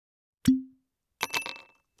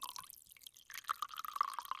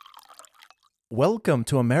Welcome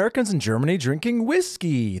to Americans in Germany Drinking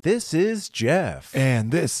Whiskey. This is Jeff. And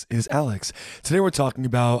this is Alex. Today we're talking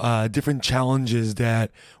about different challenges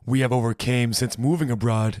that we have overcame since moving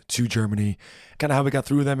abroad to Germany, kind of how we got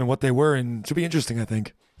through them and what they were, and it should be interesting, I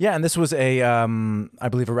think. Yeah, and this was I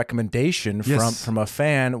believe a recommendation from a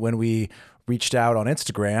fan when we reached out on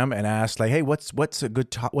Instagram and asked, like, hey, what's a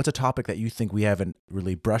good what's a topic that you think we haven't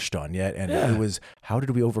really brushed on yet? And it was, how did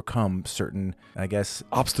we overcome certain, I guess,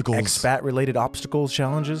 obstacles, expat-related obstacles,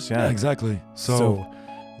 challenges? Yeah, exactly. So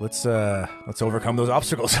let's overcome those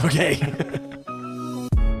obstacles, okay?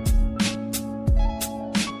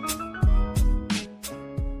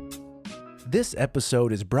 This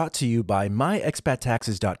episode is brought to you by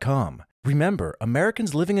myexpattaxes.com. Remember,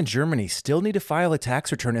 Americans living in Germany still need to file a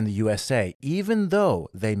tax return in the USA, even though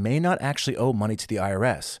they may not actually owe money to the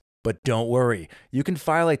IRS. But don't worry, you can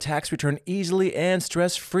file a tax return easily and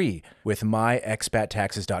stress-free with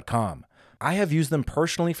myexpattaxes.com. I have used them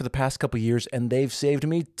personally for the past couple years, and they've saved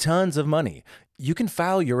me tons of money. You can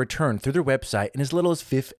file your return through their website in as little as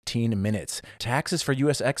 15 minutes. Taxes for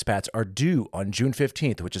U.S. expats are due on June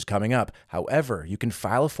 15th, which is coming up. However, you can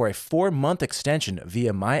file for a 4-month extension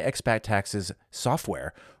via My Expat Taxes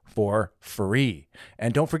software for free.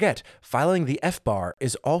 And don't forget, filing the FBAR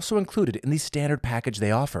is also included in the standard package they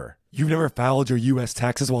offer. You've never filed your U.S.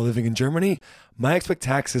 taxes while living in Germany? My Expat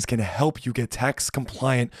Taxes can help you get tax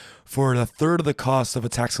compliant for a third of the cost of a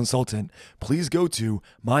tax consultant. Please go to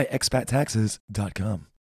myexpattaxes.com.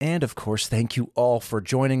 And of course, thank you all for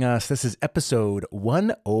joining us. This is episode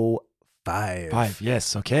 105.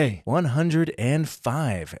 Yes, okay.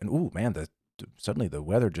 105. And ooh, man, suddenly the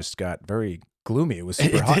weather just got very gloomy. It was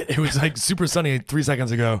super hot. It was like super sunny 3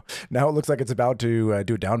 seconds ago. Now it looks like it's about to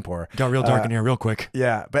do a downpour. Got real dark in here real quick.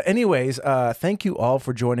 Yeah. But anyways, thank you all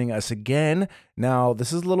for joining us again. Now,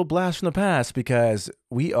 this is a little blast from the past because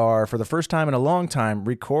we are, for the first time in a long time,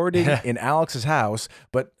 recording in Alex's house.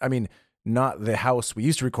 But I mean, not the house we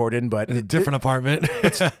used to record in, but a different apartment.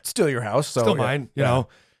 It's still your house. So still mine, you know.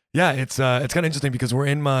 Yeah, it's kind of interesting because we're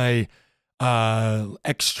in my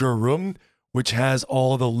extra room, which has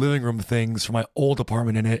all the living room things from my old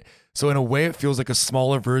apartment in it. So in a way, it feels like a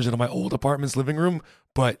smaller version of my old apartment's living room,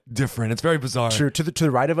 but different. It's very bizarre. True. To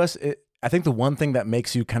the right of us, I think the one thing that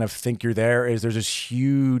makes you kind of think you're there is there's this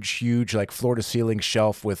huge, like floor to ceiling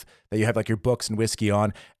shelf that you have like your books and whiskey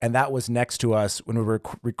on. And that was next to us when we were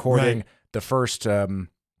recording the first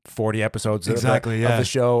 40 episodes of the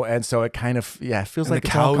show. And so it kind of, feels like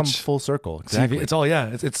it's all come full circle. Exactly. TV, it's all,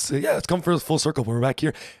 it's come full circle. We're back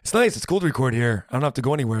here. It's nice. It's cool to record here. I don't have to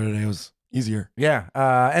go anywhere today. It was easier. Yeah.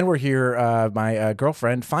 And we're here. My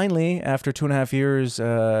girlfriend finally, after 2.5 years,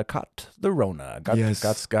 caught the Rona. Got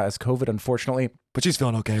COVID, unfortunately. But she's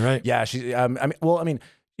feeling okay, right? Yeah. She's,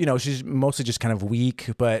 she's mostly just kind of weak,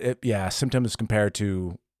 but symptoms compared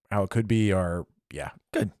to how it could be are,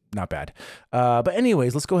 good. Not bad. But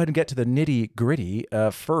anyways, let's go ahead and get to the nitty gritty.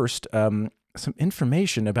 First, some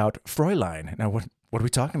information about Fräulein. Now, what are we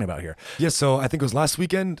talking about here? Yeah, so I think it was last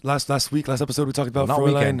weekend, last episode we talked about Fräulein.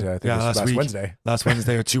 Weekend. I think it was last Wednesday. Last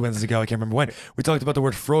Wednesday or 2 Wednesdays ago, I can't remember when. We talked about the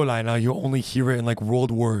word Fräulein. Now, you only hear it in like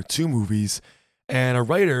World War II movies. And a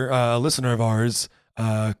writer, a listener of ours,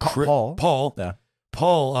 Paul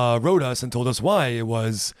wrote us and told us why it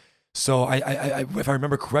was. So I if I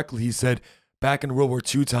remember correctly, he said, back in World War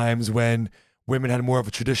II times when women had more of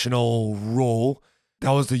a traditional role,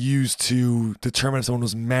 that was used to determine if someone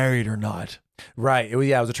was married or not. Right. It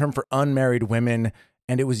was a term for unmarried women,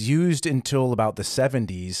 and it was used until about the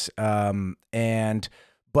 70s.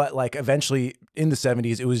 But like eventually in the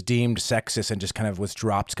 70s, it was deemed sexist and just kind of was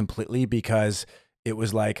dropped completely because it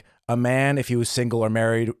was like a man, if he was single or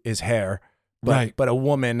married, is hair. But a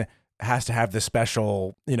woman has to have this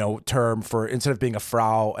special, term for, instead of being a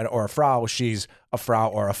Frau or a Frau, she's a Frau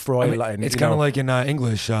or a Fräulein. I mean, it's kind of like in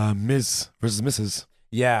English, Ms. versus Mrs.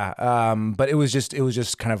 Yeah, but it was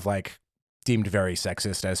just kind of like deemed very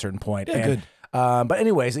sexist at a certain point. Yeah, good. But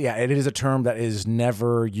anyways, it is a term that is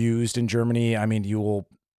never used in Germany. I mean, you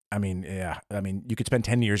could spend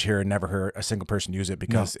 10 years here and never hear a single person use it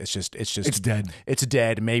because it's dead. It's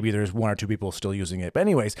dead. Maybe there's 1 or 2 people still using it. But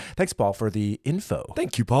anyways, thanks, Paul, for the info.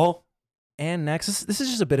 Thank you, Paul. And next, this is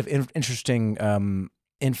just a bit of interesting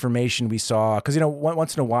information we saw because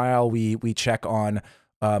once in a while we check on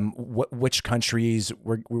which countries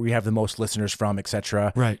we have the most listeners from,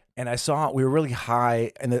 etc. Right. And I saw we were really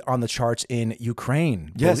high on the charts in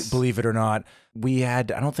Ukraine. Yes. Believe it or not, we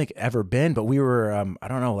had, I don't think ever been, but we were I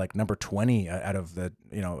don't know, like number 20 out of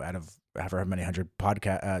however many hundred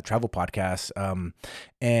travel podcasts.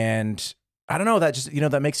 And I don't know, that just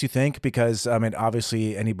that makes you think because I mean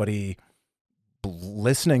obviously anybody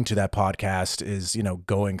listening to that podcast is,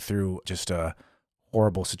 going through just a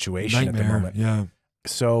horrible situation Nightmare, at the moment. Yeah.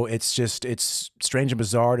 So it's strange and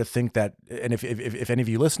bizarre to think that, and if any of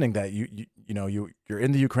you listening that you're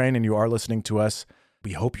in the Ukraine and you are listening to us,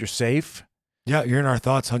 we hope you're safe. Yeah, you're in our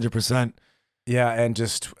thoughts 100%. Yeah, and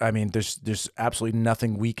there's absolutely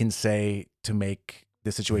nothing we can say to make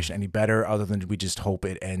the situation any better other than we just hope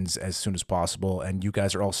it ends as soon as possible and you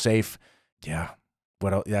guys are all safe. Yeah.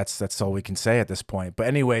 What else? That's all we can say at this point. But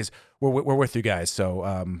anyways, we're with you guys.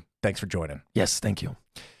 So thanks for joining. Yes, thank you.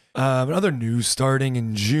 Another news, starting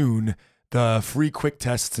in June, the free quick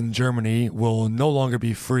tests in Germany will no longer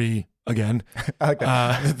be free again.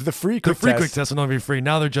 The free quick tests will no longer be free.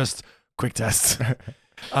 Now they're just quick tests.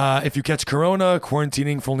 If you catch corona,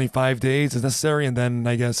 quarantining for only 5 days is necessary, and then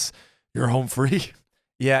I guess you're home free.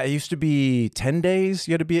 Yeah, it used to be 10 days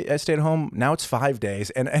you had to be stay at home. Now it's 5 days.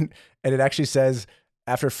 And it actually says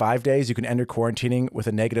after 5 days, you can enter quarantining with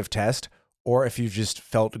a negative test, or if you've just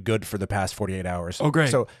felt good for the past 48 hours. Oh, great.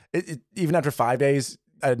 So even after 5 days,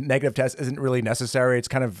 a negative test isn't really necessary. It's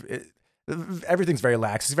kind of, everything's very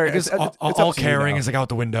lax. It's very, it's all caring is like out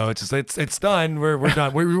the window. It's just, it's done. We're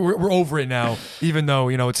done. We're over it now, even though,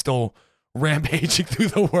 it's still rampaging through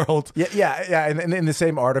the world. Yeah. And in the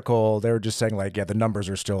same article, they were just saying the numbers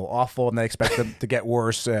are still awful and they expect them to get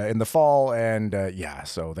worse in the fall. And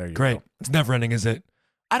so there you go. Great. It's never ending, is it?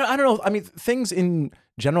 I don't know. I mean, things in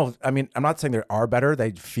general, I'm not saying they are better.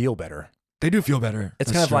 They feel better. They do feel better. It's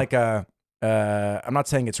kind of like I'm not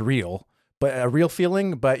saying it's real, but a real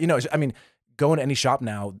feeling. But, going to any shop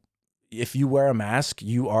now, if you wear a mask,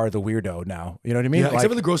 you are the weirdo now. You know what I mean? Yeah, except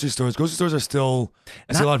for the grocery stores. Grocery stores are still,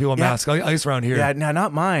 I see a lot of people with masks, at least around here. Yeah, no,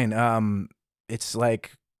 not mine. It's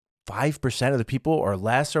like 5% of the people or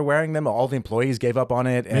less are wearing them. All the employees gave up on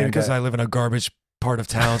it. Maybe because I live in a garbage part of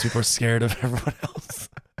town, so people are scared of everyone else.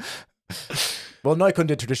 Well, Neukölln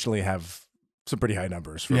did traditionally have some pretty high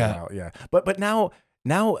numbers for a while. Yeah. But now,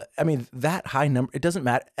 I mean, that high number, it doesn't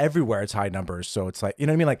matter. Everywhere it's high numbers. So it's like, you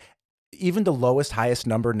know what I mean? Like, even the highest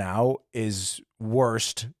number now is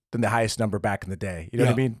worse than the highest number back in the day. You know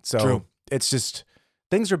what I mean? So true. It's just,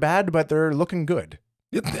 things are bad, but they're looking good.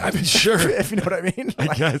 I mean, sure. If you know what I mean? I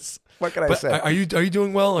guess. What can I say? Are you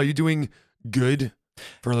doing well? Are you doing good?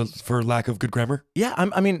 For lack of good grammar? Yeah,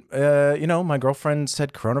 my girlfriend's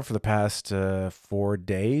had corona for the past 4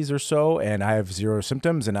 days or so, and I have zero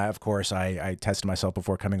symptoms. And I tested myself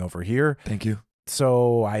before coming over here. Thank you.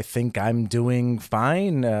 So I think I'm doing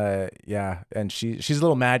fine. And she's a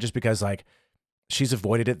little mad just because she's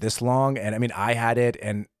avoided it this long, and I mean I had it,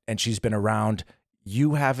 and she's been around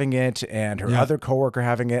you having it, and her other coworker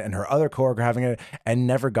having it, and her other coworker having it, and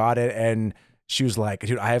never got it, and she was like,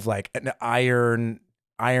 dude, I have an iron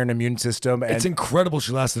immune system. And it's incredible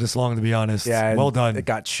she lasted this long, to be honest. Yeah. Well done. It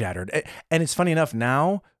got shattered. And it's funny enough,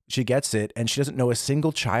 now she gets it and she doesn't know a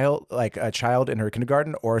single child, like a child in her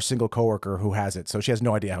kindergarten or a single coworker who has it. So she has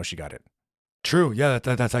no idea how she got it. True. Yeah,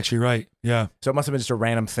 that's actually right. Yeah. So it must have been just a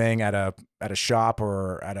random thing at a shop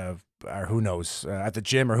or or who knows, at the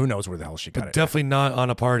gym, or who knows where the hell she got it. Definitely not on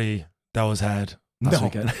a party that was had last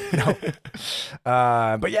weekend. No.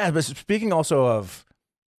 But speaking also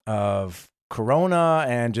of Corona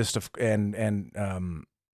and just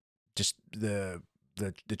the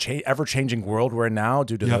ever changing world we're in now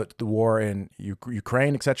due to the war in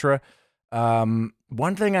Ukraine, etc.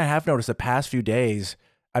 One thing I have noticed the past few days,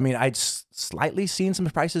 I mean, I'd slightly seen some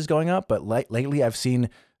prices going up, but lately I've seen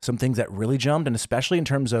some things that really jumped, and especially in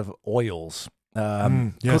terms of oils,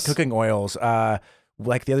 cooking oils.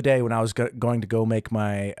 Like the other day when I was going to go make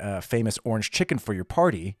my famous orange chicken for your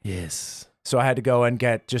party. Yes. So I had to go and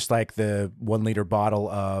get just like the 1 liter bottle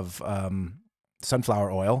of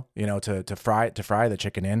sunflower oil, to fry the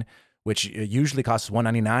chicken in, which usually costs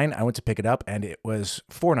 $1.99. I went to pick it up and it was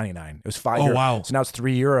 $4.99. It was €5. Oh, wow. So now it's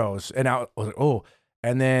 €3. And now I was like, oh.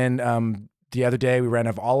 And then the other day we ran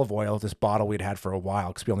out of olive oil, this bottle we'd had for a while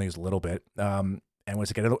because we only used a little bit. And went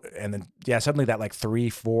to get it, and then suddenly that like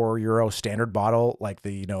 €3-4 standard bottle, like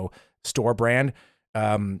the store brand,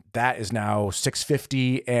 that is now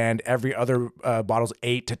 $6.50, and every other bottle's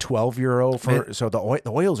 €8 to €12 for. So the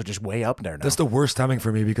oils are just way up there now. That's the worst timing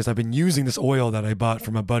for me because I've been using this oil that I bought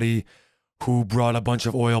from a buddy who brought a bunch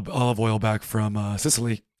of olive oil back from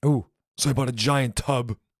Sicily. Ooh, so I bought a giant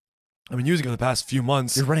tub. I've been using it the past few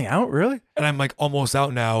months. You're running out, really? And I'm like almost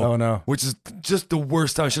out now. Oh no, which is just the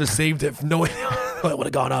worst time. I should have saved it. No, it would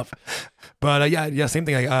have gone up. But same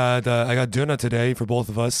thing. I got döner today for both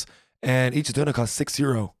of us. And each döner costs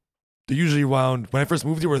 €6. They usually when I first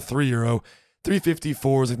moved here, were €3.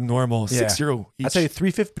 354 is like normal. 6-0 each. I'd say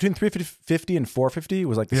 350 between 350 and 450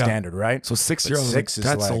 was like the standard, right? So 6-0.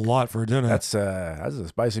 That's like, a lot for dinner. That's a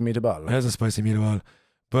spicy meatball. That's a spicy meatball.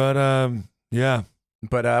 But yeah.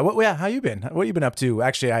 But how you been? What you been up to?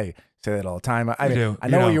 Actually, I say that all the time. I know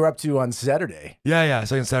what you were up to on Saturday. Yeah.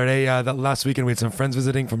 So on Saturday, that last weekend we had some friends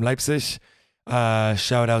visiting from Leipzig.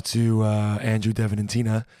 Shout out to Andrew, Devin, and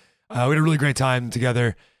Tina. We had a really great time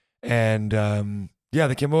together, and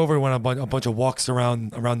they came over, went on a bunch of walks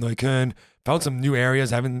around Neukölln, found some new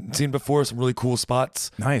areas I haven't seen before, some really cool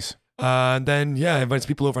spots. Nice. And then I invited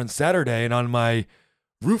people over on Saturday, and on my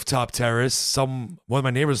rooftop terrace, one of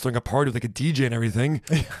my neighbors was throwing a party with like a DJ and everything.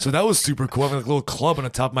 So that was super cool. Having like a little club on the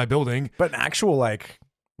top of my building. But an actual like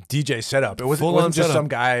DJ setup. It wasn't just some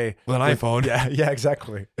guy with an iPhone. Yeah,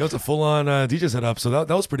 exactly. It was a full-on DJ setup. So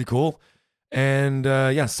that was pretty cool. And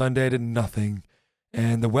Sunday I did nothing.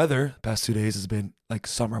 And the weather the past 2 days has been like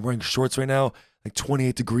summer. I'm wearing shorts right now, like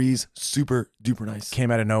 28 degrees, super duper nice.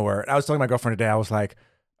 Came out of nowhere. I was telling my girlfriend today, I was like,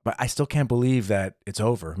 but I still can't believe that it's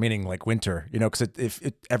over, meaning like winter, because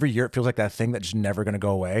every year it feels like that thing that's just never going to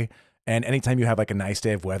go away. And anytime you have like a nice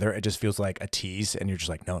day of weather, it just feels like a tease. And you're just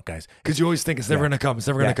like, no, guys. Because you always think it's never going to come. It's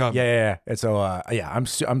never going to come. Yeah. And so, I'm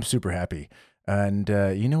super happy. And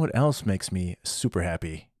you know what else makes me super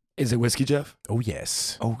happy? Is it whiskey, Jeff? Oh,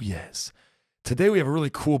 yes. Today we have a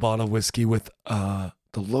really cool bottle of whiskey with the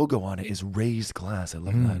logo on it is raised glass. I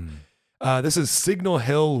love that. This is Signal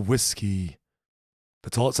Hill Whiskey.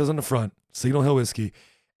 That's all it says on the front. Signal Hill Whiskey.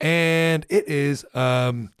 And it is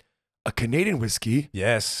a Canadian whiskey.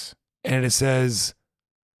 Yes. And it says,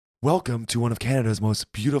 welcome to one of Canada's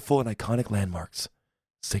most beautiful and iconic landmarks,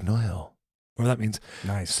 Signal Hill. Whatever that means.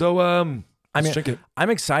 Nice. So, let's drink it. I'm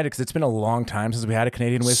excited because it's been a long time since we had a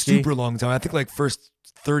Canadian whiskey. Super long time. I think like first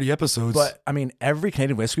 30 episodes. But I mean, every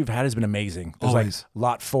Canadian whiskey we've had has been amazing. There's always. Like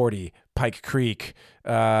Lot 40, Pike Creek,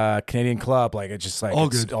 Canadian Club. Like it's just like all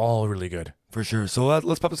good. All really good. For sure. So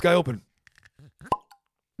let's pop this guy open.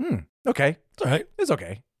 Okay. It's all right. It's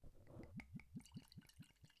okay.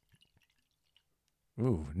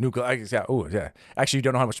 Ooh, new glass. Yeah. Ooh, yeah. Actually, you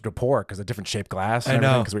don't know how much to pour because a different shaped glass. I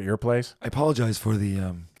know. Because we're at your place. I apologize for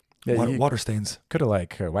the water stains. Could have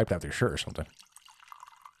like wiped out your shirt or something.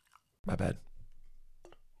 My bad.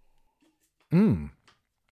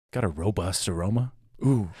 Got a robust aroma.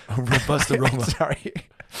 Ooh, a robust aroma. Sorry.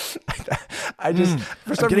 I just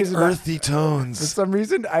for some reason earthy tones. For some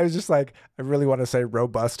reason, I was just like, I really want to say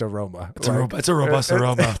robust aroma. It's a robust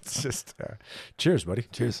aroma. It's just cheers, buddy.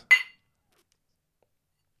 Cheers.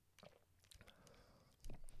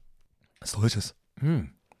 It's delicious.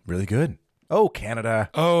 Really good. Oh, Canada.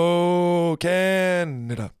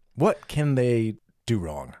 What can they do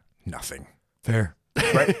wrong? Nothing. Fair.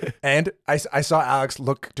 Right? And I saw Alex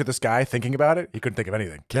look to the sky thinking about it. He couldn't think of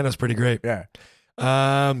anything. Canada's pretty great. Yeah.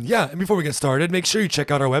 And before we get started, make sure you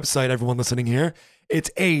check out our website, everyone listening here.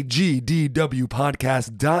 It's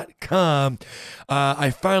agdwpodcast.com.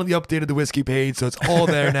 I finally updated the whiskey page, so it's all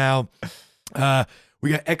there now.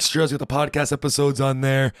 We got extras with the podcast episodes on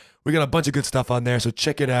there. We got a bunch of good stuff on there, so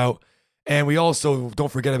check it out. And we also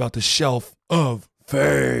don't forget about the Shelf of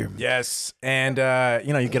Fame. Yes. And,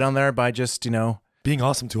 you get on there by just, being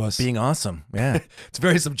awesome to us. Being awesome. Yeah. It's a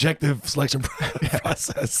very subjective selection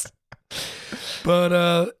process.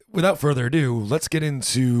 But without further ado, let's get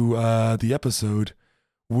into the episode,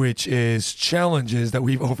 which is challenges that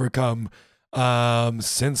we've overcome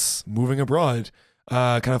since moving abroad.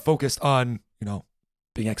 Kind of focused on,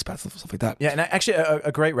 being expats and stuff like that. Yeah, and actually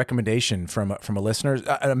a great recommendation from a listener.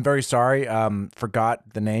 I'm very sorry,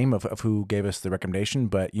 forgot the name of who gave us the recommendation,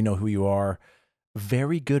 but you know who you are.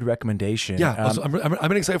 Very good recommendation. Yeah,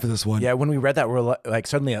 I'm excited for this one. Yeah, when we read that, we're like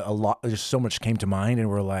suddenly a lot. Just so much came to mind, and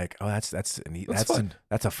we're like, oh, that's fun.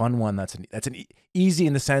 That's a fun one. That's an easy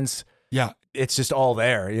in the sense. Yeah, it's just all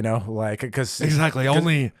there, like because exactly.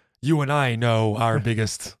 Only you and I know our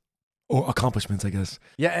biggest accomplishments, I guess.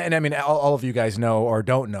 Yeah, and I mean, all of you guys know or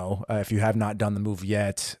don't know if you have not done the move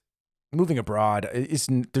yet. Moving abroad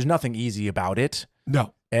there's nothing easy about it.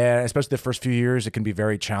 No. And especially the first few years, it can be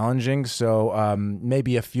very challenging. So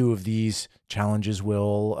maybe a few of these challenges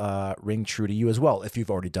will ring true to you as well if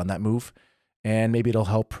you've already done that move. And maybe it'll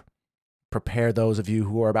help prepare those of you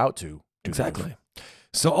who are about to. Exactly.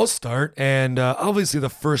 So I'll start. And obviously the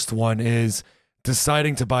first one is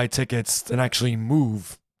deciding to buy tickets and actually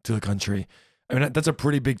move to the country. I mean, that's a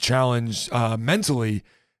pretty big challenge mentally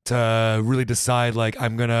to really decide, like,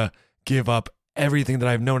 I'm going to give up everything that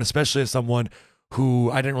I've known, especially as someone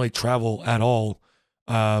who I didn't really travel at all.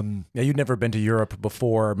 Yeah, you'd never been to Europe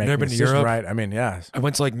before. Never been to Europe, right? I mean, yeah. I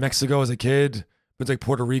went to like Mexico as a kid. Went to like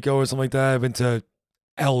Puerto Rico or something like that. I've been to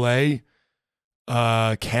LA.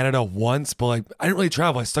 Canada once, but like I didn't really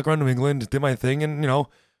travel. I stuck around New England, did my thing, and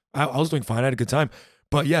I was doing fine. I had a good time.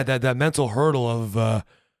 But yeah, that mental hurdle of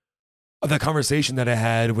that conversation that I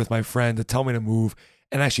had with my friend to tell me to move,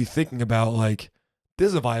 and actually thinking about like this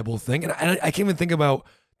is a viable thing, and I can't even think about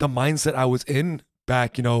the mindset I was in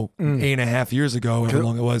back, 8.5 years ago, however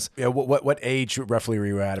long it was. Yeah. What age roughly were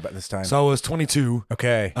you at about this time? So I was 22.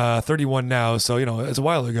 Okay. 31 now. So it's a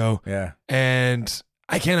while ago. Yeah. And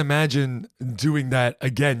I can't imagine doing that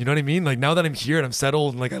again. You know what I mean? Like now that I'm here and I'm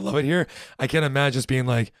settled and like I love it here, I can't imagine just being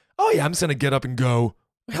like, oh yeah, I'm just gonna get up and go.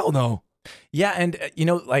 Hell no. Yeah, and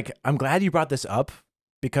like I'm glad you brought this up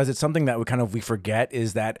because it's something that we forget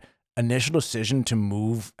is that initial decision to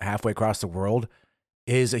move halfway across the world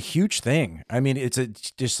is a huge thing. I mean, it's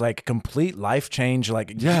just like complete life change,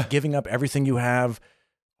 like giving up everything you have,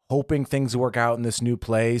 hoping things work out in this new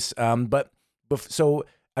place. So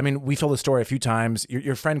I mean, we've told the story a few times.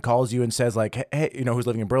 Your friend calls you and says like, hey, who's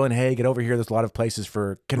living in Berlin, hey, get over here. There's a lot of places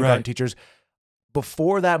for kindergarten teachers.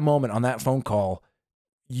 Before that moment on that phone call,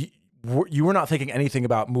 you were not thinking anything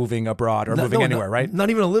about moving abroad or moving anywhere, right? Not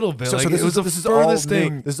even a little bit. So this was the furthest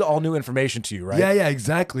thing. This is all new information to you, right? Yeah,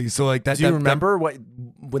 exactly. So like that. Do you remember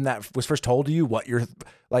when that was first told to you? What you're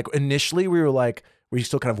like initially? We were like, were you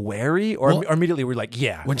still kind of wary, or immediately we were like,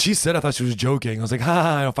 yeah? When she said, I thought she was joking. I was like,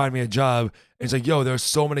 I'll find me a job. And it's like, yo, there's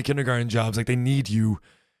so many kindergarten jobs, like they need you.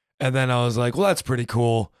 And then I was like, well, that's pretty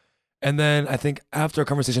cool. And then I think after our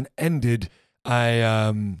conversation ended,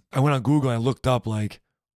 I went on Google and I looked up like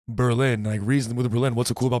Berlin, like reasons to move to Berlin. What's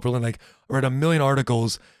so cool about Berlin? Like I read a million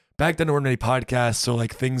articles. Back then there weren't many podcasts or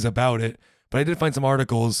like things about it, but I did find some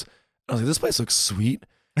articles. I was like, this place looks sweet.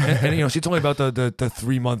 And she told me about the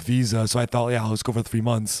 3-month visa. So I thought, yeah, let's go for 3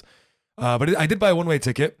 months. But I did buy a one-way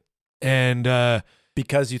ticket. And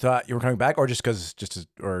because you thought you were coming back, or just because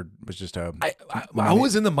I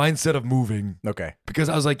was in the mindset of moving. Okay. Because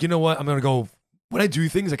I was like, you know what? I'm going to go, when I do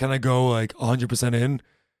things, I kind of go like 100% in.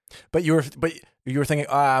 But you were thinking,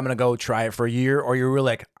 I'm going to go try it for a year, or you were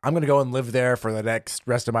like, I'm going to go and live there for the next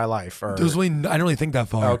rest of my life. Or... I didn't really think that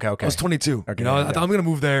far. Okay. I was 22. Okay, I thought I'm going to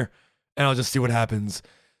move there and I'll just see what happens.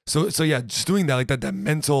 So yeah, just doing that, like that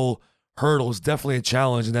mental hurdle is definitely a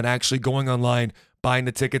challenge. And then actually going online, buying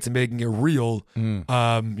the tickets and making it real,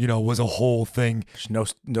 was a whole thing.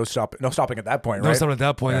 There's no stopping at that point, right? No stopping at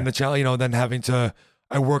that point. Yeah. And the challenge, then having to,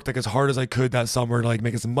 I worked like as hard as I could that summer to like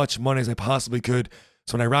make as much money as I possibly could.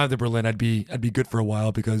 So when I arrived in Berlin, I'd be good for a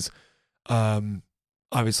while because,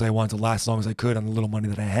 obviously I wanted to last as long as I could on the little money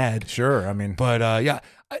that I had. Sure. I mean, but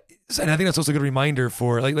and I think that's also a good reminder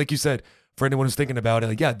for like you said, for anyone who's thinking about it,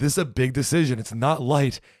 like, yeah, this is a big decision. It's not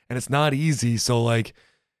light and it's not easy. So like,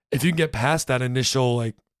 if you can get past that initial,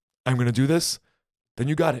 like, I'm going to do this, then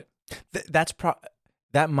you got it.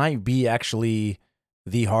 That might be actually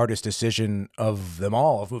the hardest decision of them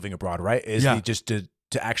all of moving abroad, right? Just to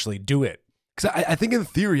actually do it. Because I think in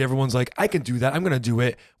theory, everyone's like, I can do that. I'm going to do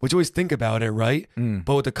it. But you always think about it, right?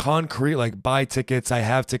 But with the concrete, like buy tickets, I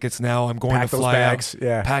have tickets now. I'm going to fly bags,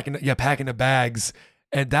 out. Packing the bags.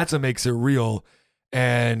 And that's what makes it real.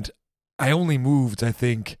 And I only moved, I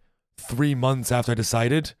think, 3 months after I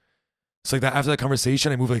decided. So like that after that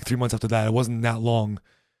conversation, I moved like 3 months after that. It wasn't that long.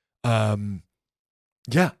 That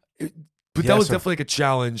was definitely like a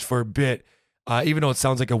challenge for a bit. Even though it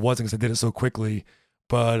sounds like it wasn't because I did it so quickly.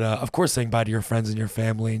 But of course, saying bye to your friends and your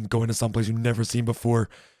family and going to someplace you've never seen before,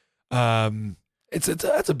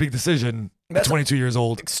 that's a big decision. At 22 years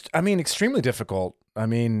old. Extremely difficult.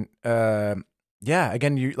 Again,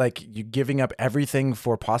 you giving up everything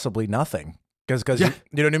for possibly nothing. Because you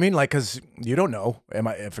know what I mean? Like, because you don't know if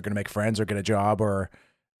you're going to make friends or get a job or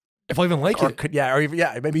if I even like it.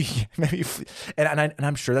 Maybe. And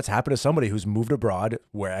I'm sure that's happened to somebody who's moved abroad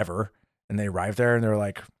wherever and they arrive there and they're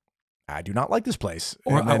like, I do not like this place.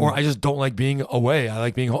 Or I just don't like being away. I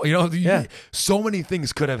like being home. So many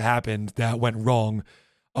things could have happened that went wrong.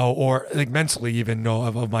 Or like mentally even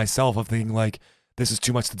of myself, of thinking like, this is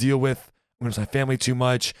too much to deal with. I'm going to miss my family too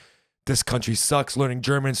much. This country sucks. Learning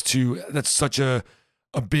German's that's such a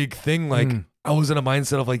big thing. Like I was in a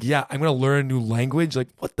mindset of like, yeah, I'm going to learn a new language. Like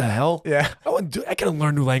what the hell? Yeah. I can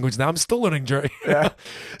learn a new language now. I'm still learning German. Yeah.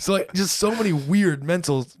 So like just so many weird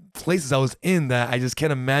mental places I was in that I just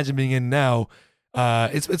can't imagine being in now.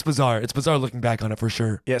 It's bizarre. It's bizarre looking back on it for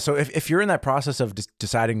sure. Yeah. So if you're in that process of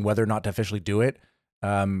deciding whether or not to officially do it,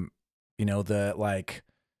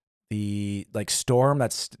 the storm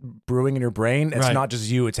that's brewing in your brain, it's not just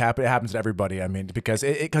you. It happens to everybody. I mean, because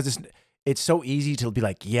it's so easy to be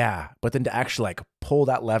like, yeah, but then to actually like pull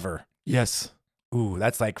that lever. Yes. Ooh,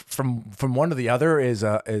 that's like from one to the other is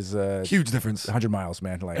huge difference. 100 miles,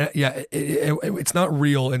 man. Like, it's not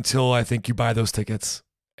real until I think you buy those tickets,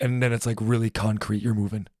 and then it's like really concrete. You're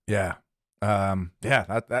moving. Yeah.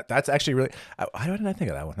 That's actually really. Why didn't I think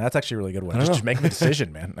of that one? That's actually a really good one. Just making the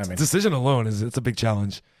decision, man. I mean, decision alone it's a big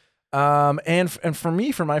challenge. And for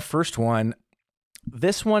me, for my first one,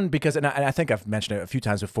 this one, because, and I think I've mentioned it a few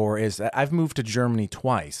times before, is that I've moved to Germany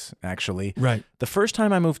twice, actually. Right. The first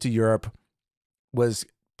time I moved to Europe was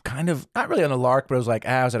kind of not really on a lark, but it was like,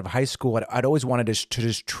 I was out of high school. I'd always wanted to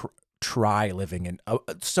just try living in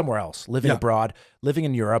somewhere else, living abroad, living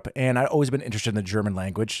in Europe. And I'd always been interested in the German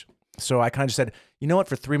language. So I kind of just said, you know what,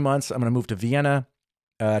 for 3 months, I'm going to move to Vienna,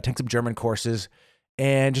 take some German courses,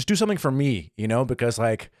 and just do something for me, because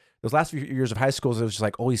like those last few years of high school, it was just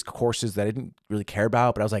like all these courses that I didn't really care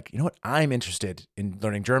about. But I was like, you know what, I'm interested in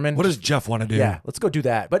learning German. What does Jeff want to do? Yeah, let's go do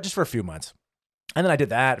that, but just for a few months. And then I did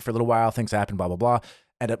that for a little while. Things happened, blah, blah, blah.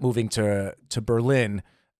 Ended up moving to Berlin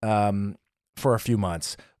for a few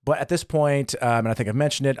months. But at this point, and I think I've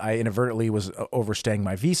mentioned it, I inadvertently was overstaying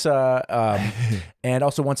my visa. And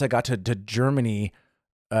also once I got to Germany,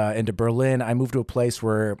 into Berlin, I moved to a place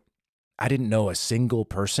where I didn't know a single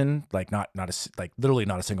person, like literally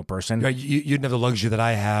not a single person. You didn't have the luxury that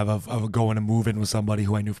I have of going to move in with somebody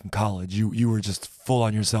who I knew from college. You were just full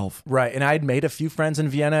on yourself. Right. And I'd made a few friends in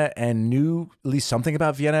Vienna and knew at least something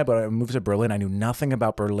about Vienna, but I moved to Berlin. I knew nothing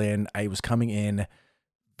about Berlin. I was coming in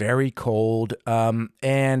very cold.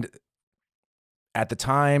 And at the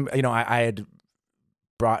time, I had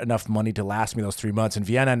brought enough money to last me those 3 months in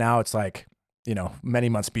Vienna. Now it's like, many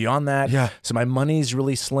months beyond that. Yeah. So my money's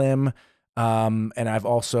really slim. And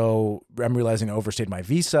I'm realizing I overstayed my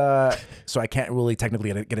visa, so I can't really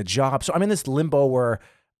technically get a job. So I'm in this limbo where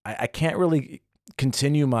I can't really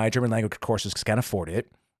continue my German language courses because I can't afford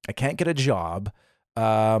it. I can't get a job.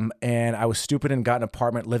 And I was stupid and got an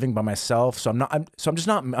apartment living by myself. So I'm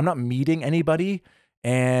not meeting anybody.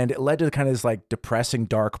 And it led to kind of this like depressing,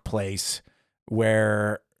 dark place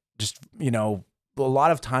where just, a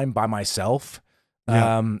lot of time by myself.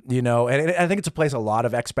 Yeah. And I think it's a place a lot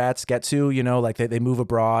of expats get to, like they move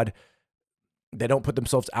abroad, they don't put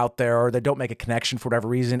themselves out there, or they don't make a connection for whatever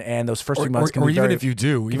reason. And those first few months can be even if you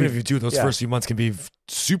do, those first few months can be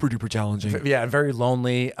super duper challenging. Yeah. very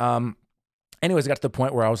lonely. Anyways, I got to the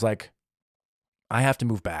point where I was like, I have to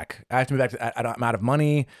move back. I'm out of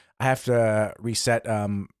money. I have to reset,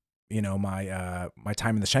 my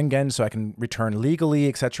time in the Schengen so I can return legally,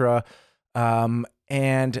 etc.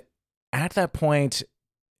 And at that point,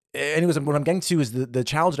 anyways, what I'm getting to is the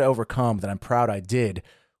challenge that I overcome that I'm proud I did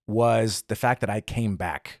was the fact that I came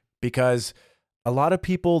back, because a lot of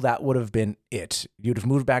people, that would have been it. You'd have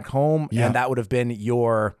moved back home, and that would have been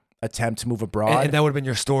your attempt to move abroad. And that would have been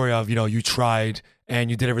your story of, you tried and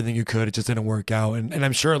you did everything you could. It just didn't work out. And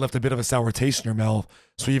I'm sure it left a bit of a sour taste in your mouth.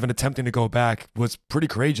 So even attempting to go back was pretty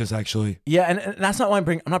courageous, actually. Yeah. And that's not why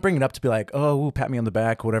I'm not bringing it up to be like, oh, pat me on the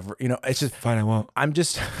back, whatever. It's just fine. I won't. I'm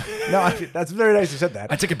just, no, that's very nice you said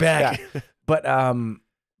that. I take it back. Yeah.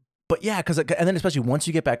 But yeah, and then especially once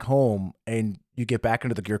you get back home and you get back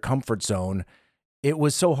into your comfort zone, it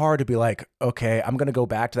was so hard to be like, okay, I'm going to go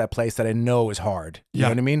back to that place that I know is hard. You know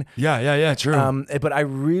what I mean? Yeah, true. But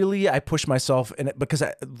I pushed myself in it because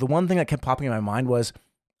the one thing that kept popping in my mind was,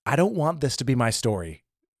 I don't want this to be my story.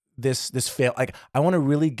 This fail. Like, I want to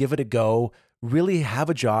really give it a go, really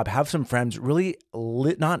have a job, have some friends, really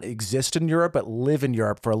not exist in Europe, but live in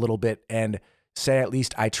Europe for a little bit and say, at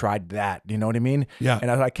least I tried that. You know what I mean? Yeah.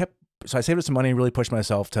 And so I saved up some money and really pushed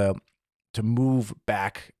myself to move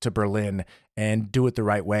back to Berlin and do it the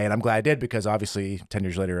right way. And I'm glad I did, because obviously 10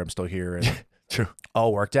 years later, I'm still here and true,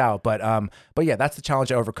 all worked out. But yeah, that's the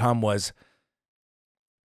challenge I overcome was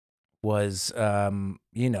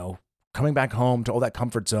coming back home to all that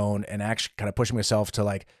comfort zone and actually kind of pushing myself to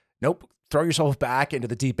like, nope, throw yourself back into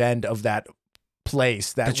the deep end of that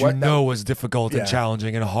place that was difficult and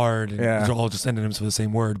challenging and hard. And these are all just synonyms for the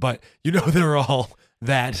same word, but they were all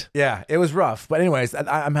that. Yeah, it was rough. But anyways,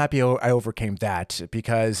 I'm happy I overcame that,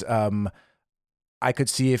 because I could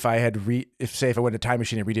see if I went to Time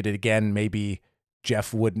Machine and redid it again, maybe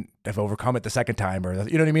Jeff wouldn't have overcome it the second time, or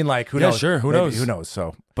you know what I mean? Like, who knows? Sure. Who knows? Who knows?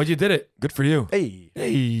 So, but you did it. Good for you.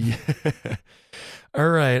 Hey. All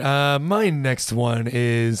right. My next one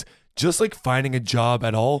is just like finding a job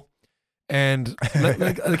at all. And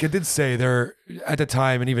like I did say, there at the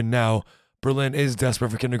time and even now, Berlin is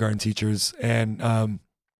desperate for kindergarten teachers, and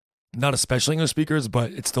not especially English speakers,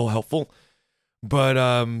 but it's still helpful. But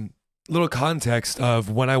little context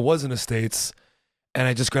of when I was in the States and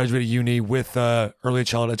I just graduated uni with early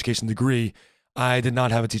childhood education degree, I did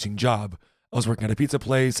not have a teaching job. I was working at a pizza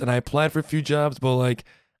place, and I applied for a few jobs, but like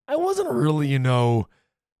I wasn't really,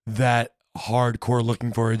 that hardcore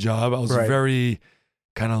looking for a job. I was very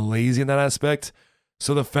kind of lazy in that aspect.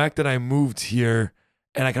 So the fact that I moved here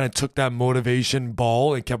and I kind of took that motivation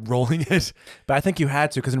ball and kept rolling it. But I think you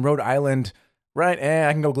had to, because in Rhode Island, right,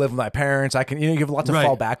 I can go live with my parents. I can, you have lots to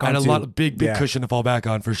fall back on. And a lot of big cushion to fall back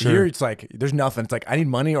on for sure. Here it's like, there's nothing. It's like, I need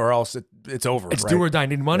money or else it's over. It's do or die. I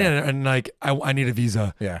need money and like, I need a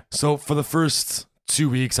visa. Yeah. So for the first 2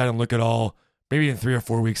 weeks, I didn't look at all. Maybe in 3 or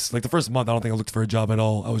 4 weeks. Like the first month, I don't think I looked for a job at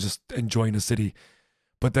all. I was just enjoying the city.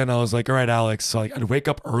 But then I was like, all right, Alex. So like I'd wake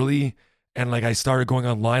up early and like I started going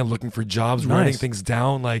online looking for jobs, writing things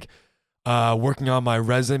down, like working on my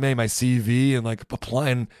resume, my CV, and like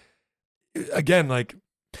applying again, like.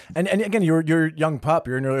 And again, you're a young pup.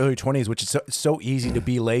 You're in your early 20s, which is so easy to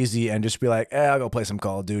be lazy and just be like, I'll go play some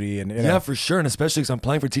Call of Duty. And yeah, for sure. And especially because I'm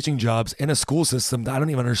applying for teaching jobs in a school system that I don't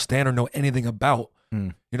even understand or know anything about.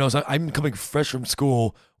 So I'm coming fresh from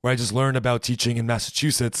school where I just learned about teaching in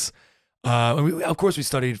Massachusetts. And of course, we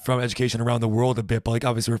studied from education around the world a bit, but like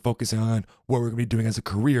obviously we're focusing on what we're going to be doing as a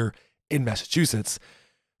career in Massachusetts.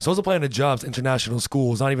 So I was applying to jobs, international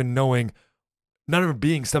schools, not even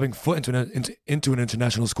stepping foot into an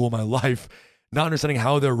international school in my life, not understanding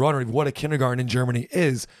how they're run or what a kindergarten in Germany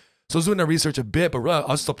is. So I was doing that research a bit, but I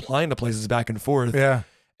was just applying to places back and forth. Yeah.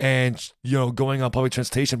 And, going on public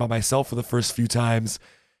transportation by myself for the first few times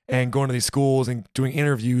and going to these schools and doing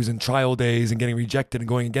interviews and trial days and getting rejected and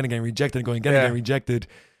going again and getting rejected and going again and getting rejected.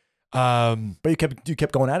 But you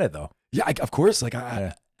kept going at it though. Yeah, of course. Like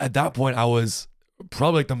at that point, I was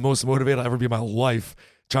probably like the most motivated I'll ever be in my life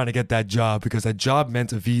trying to get that job, because that job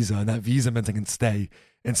meant a visa and that visa meant I can stay,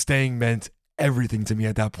 and staying meant everything to me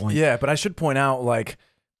at that point. Yeah, but I should point out, like,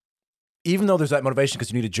 even though there's that motivation because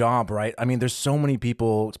you need a job, right? I mean, there's so many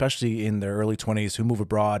people, especially in their early 20s, who move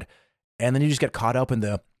abroad, and then you just get caught up in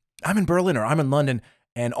I'm in Berlin or I'm in London,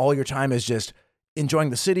 and all your time is just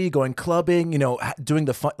enjoying the city, going clubbing, doing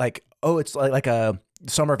the fun, like, it's like a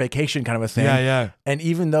summer vacation kind of a thing. Yeah. And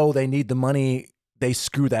even though they need the money, they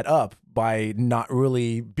screw that up by not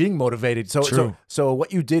really being motivated. So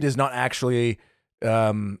what you did is not actually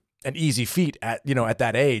an easy feat at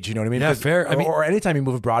that age. You know what I mean? Yeah, fair. Or anytime you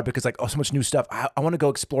move abroad, because like, so much new stuff. I want to go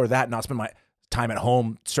explore that, not spend my time at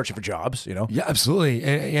home searching for jobs. Yeah, absolutely.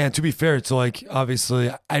 And to be fair, it's like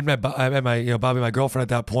obviously I met my Bobby, my girlfriend at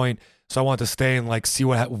that point. So I wanted to stay and like see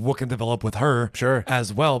what can develop with her, sure,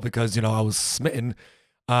 as well, because I was smitten.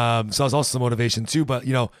 So that was also some motivation too. But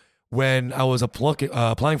when I was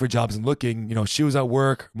applying for jobs and looking, she was at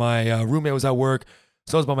work, my roommate was at work,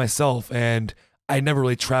 so I was by myself, and I never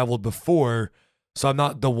really traveled before, so I'm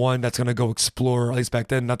not the one that's gonna go explore. At least back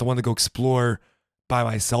then, not the one to go explore by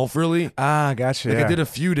myself, really. Gotcha. Like I did a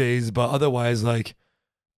few days, but otherwise, like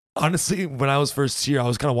honestly, when I was first here, I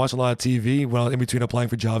was kind of watching a lot of TV while in between applying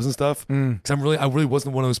for jobs and stuff. Because I really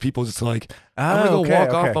wasn't one of those people just to like, I'm gonna go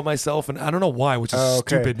walk off by myself, and I don't know why, which is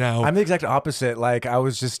stupid now. I'm the exact opposite. Like I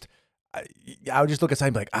would just look at something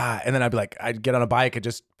and be like, and then I'd get on a bike and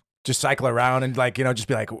just cycle around and like, just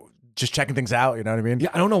be like, just checking things out. You know what I mean? Yeah,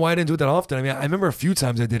 I don't know why I didn't do it that often. I mean, I remember a few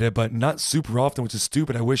times I did it, but not super often, which is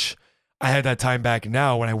stupid. I wish I had that time back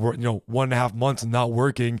now when I work, 1.5 months and not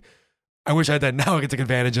working. I wish I had that now. I could take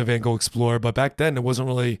advantage of it and go explore. But back then, it wasn't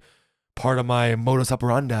really part of my modus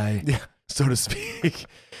operandi, so to speak.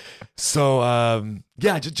 So,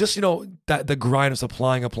 just that the grind of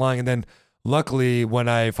applying, and then luckily when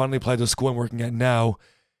I finally applied to the school I'm working at now,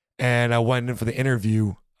 and I went in for the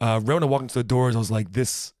interview, right when I walked into the doors, I was like,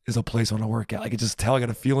 "This is a place I want to work at." I could just tell. I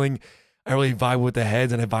got a feeling. I really vibe with the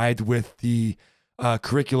heads, and I vibed with the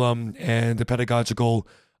curriculum and the pedagogical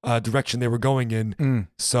direction they were going in.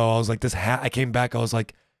 So I was like, I came back, I was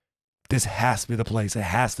like, this has to be the place. It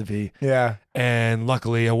has to be. Yeah. And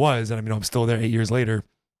luckily it was. And I'm still there 8 years later.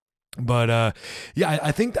 But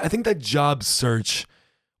I think that job search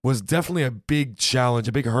was definitely a big challenge,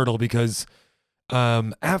 a big hurdle, because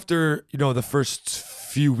after, the first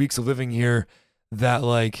few weeks of living here, that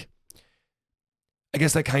like, I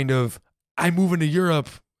guess that kind of, I move into Europe,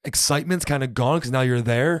 excitement's kind of gone because now you're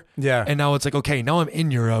there. Yeah. And now it's like, okay, now I'm in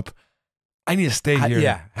Europe. I need to stay here.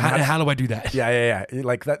 Yeah. How do I do that? Yeah.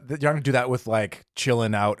 Like that, you're not gonna do that with like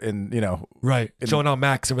chilling out and right. Chilling out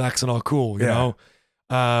max and relaxing all cool, you know?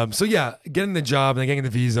 So yeah, getting the job and getting the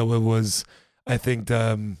visa was, I think,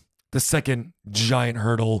 the second giant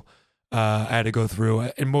hurdle I had to go through.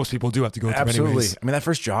 And most people do have to go through. Absolutely. Anyways. I mean, that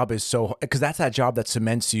first job is because that's that job that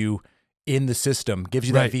cements you in the system, gives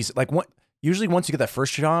you that visa. Like usually once you get that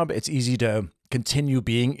first job, it's easy to continue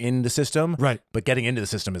being in the system. Right. But getting into the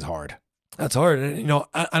system is hard. That's hard. And,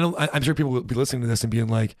 I'm sure people will be listening to this and being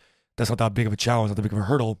like, that's not that big of a challenge, not that big of a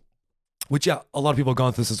hurdle. Which, yeah, a lot of people have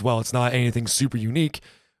gone through this as well. It's not anything super unique,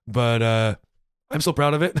 but I'm so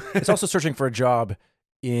proud of it. It's also searching for a job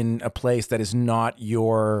in a place that is not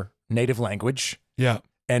your native language. Yeah.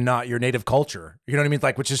 And not your native culture. You know what I mean?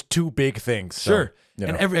 Like, which is two big things. Sure. So,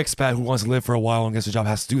 and every expat who wants to live for a while and gets a job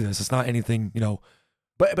has to do this. It's not anything,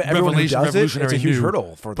 But everyone who does it, it's a huge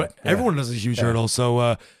hurdle for them. But everyone does a huge hurdle.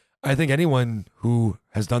 So I think anyone who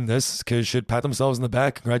has done this should pat themselves in the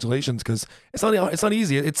back. Congratulations, because it's not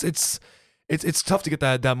easy. It's tough to get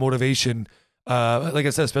that motivation. Like I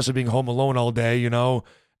said, especially being home alone all day,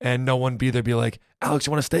 and no one be like, Alex,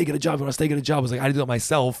 you want to stay, get a job? You want to stay, get a job? I was like, I do it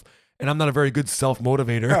myself, and I'm not a very good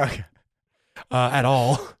self-motivator at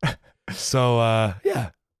all. So yeah,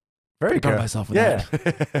 very proud good. of myself with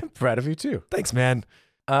that. I'm proud of you too. Thanks, man.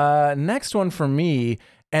 Next one for me,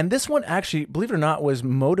 and this one actually, believe it or not, was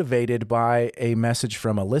motivated by a message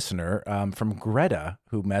from a listener, from Greta,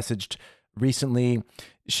 who messaged recently.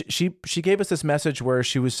 She gave us this message where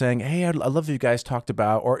she was saying, "Hey, I love that you guys talked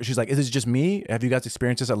about," or she's like, "Is this just me? Have you guys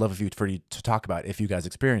experienced this? I'd love for you to talk about if you guys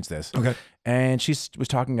experienced this." Okay. And she was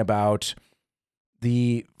talking about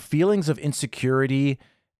the feelings of insecurity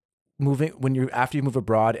after you move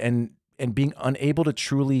abroad and being unable to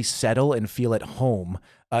truly settle and feel at home,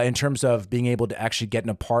 in terms of being able to actually get an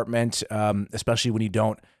apartment, especially when you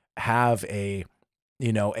don't have a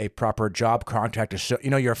proper job contract to show,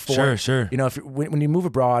 you're foreign. Sure. When you move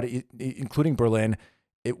abroad, including Berlin,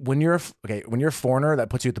 when you're a foreigner, that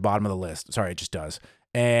puts you at the bottom of the list. Sorry, it just does.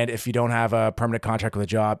 And if you don't have a permanent contract with a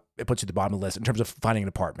job, it puts you at the bottom of the list in terms of finding an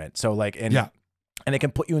apartment. So and it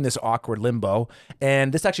can put you in this awkward limbo.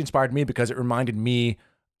 And this actually inspired me because it reminded me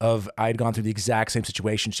of, I had gone through the exact same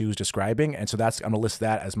situation she was describing. And so I'm going to list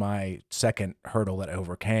that as my second hurdle that I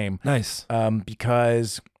overcame. Nice.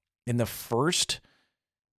 Because in the first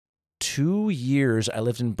 2 years I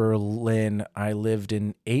lived in Berlin, I lived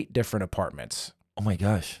in 8 different apartments. Oh my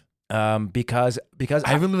gosh. Because I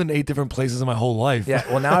haven't lived in 8 different places in my whole life. Yeah.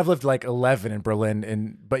 Well, now I've lived like 11 in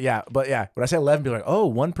Berlin, but yeah. When I say 11, people are like, oh,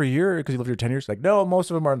 1 per year because you lived here 10 years. Like, no, most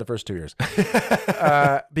of them are in the first 2 years.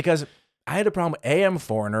 Because I had a problem. A, I'm a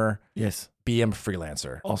foreigner. Yes. B, I'm a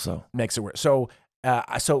freelancer. Also makes it worse. So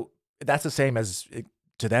that's the same as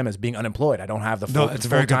to them as being unemployed. I don't have the full. No, it's a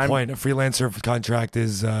very good point. A freelancer contract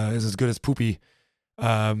is as good as poopy.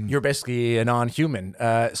 You're basically a non-human.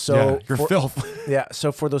 You're filth. Yeah.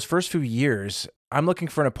 So for those first few years, I'm looking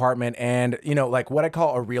for an apartment, and like what I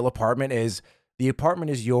call a real apartment is the apartment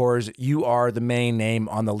is yours. You are the main name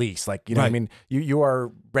on the lease. Like, right. What I mean? You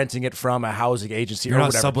are renting it from a housing agency. You're or not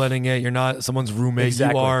whatever. Subletting it. You're not someone's roommate.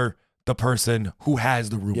 Exactly. You are the person who has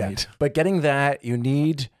the roommate. Yeah. But getting that, you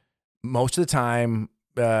need most of the time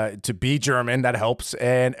to be German. That helps, or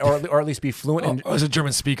at least be fluent. As a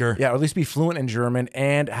German speaker. Yeah, or at least be fluent in German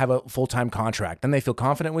and have a full-time contract. Then they feel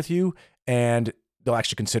confident with you and they'll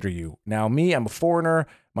actually consider you. Now, me, I'm a foreigner.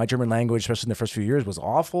 My German language, especially in the first few years, was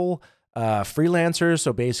awful. Freelancers,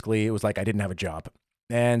 so basically it was like I didn't have a job.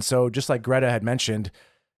 And so just like Greta had mentioned,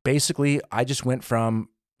 basically I just went from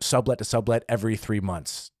sublet to sublet every 3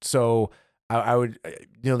 months. So I would,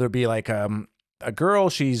 there'd be like a girl,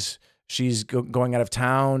 she's going out of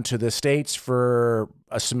town to the States for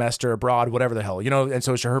a semester abroad, whatever the hell, and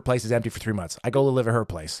so her place is empty for 3 months. I go to live at her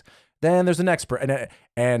place. Then there's the next person.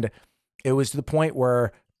 And it was to the point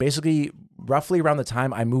where basically roughly around the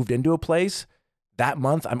time I moved into a place, that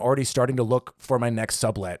month, I'm already starting to look for my next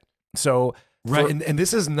sublet. So right, and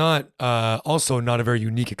this is not also not a very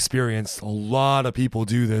unique experience. A lot of people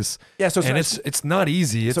do this. Yeah, so it's not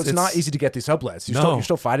easy. It's not easy to get these sublets. You're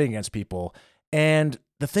still fighting against people. And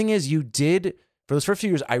the thing is, for those first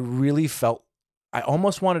few years, I really felt, I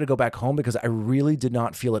almost wanted to go back home because I really did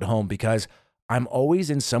not feel at home because I'm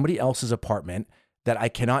always in somebody else's apartment that I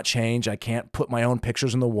cannot change. I can't put my own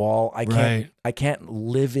pictures on the wall. I can't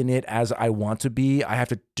live in it as I want to be. I have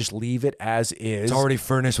to just leave it as is. It's already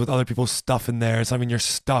furnished with other people's stuff in there. It's not even your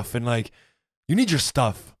stuff, and like you need your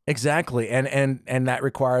stuff. Exactly. And that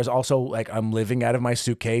requires also like I'm living out of my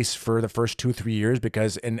suitcase for the first 2-3 years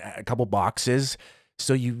because in a couple boxes.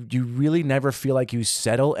 So you really never feel like you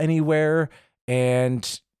settle anywhere,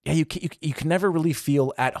 and yeah, you can never really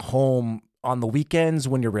feel at home on the weekends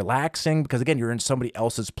when you're relaxing because again, you're in somebody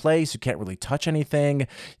else's place. You can't really touch anything.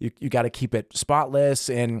 You got to keep it spotless.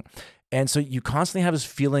 And so you constantly have this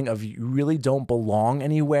feeling of you really don't belong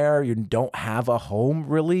anywhere. You don't have a home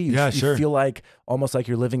really. You feel like almost like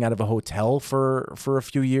you're living out of a hotel for a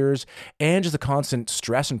few years, and just the constant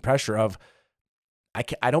stress and pressure of,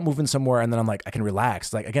 I don't move in somewhere and then I'm like, I can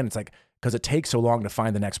relax. Like, again, it's like because it takes so long to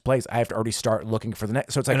find the next place. I have to already start looking for the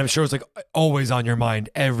next. So it's like, and I'm sure it's like always on your mind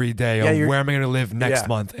every day. Where am I going to live next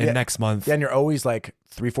month and next month? Yeah, and you're always like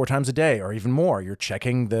 3-4 times a day or even more. You're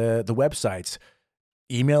checking the websites,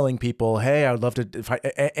 emailing people. Hey, I would love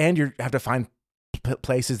to. And you have to find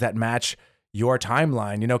places that match your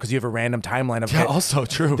timeline, because you have a random timeline of also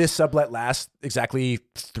true. This sublet lasts exactly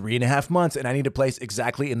 3.5 months, and I need a place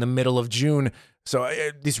exactly in the middle of June. So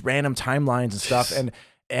these random timelines and stuff,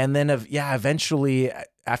 and then eventually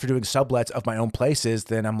after doing sublets of my own places,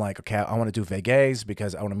 then I'm like, okay, I want to do vegas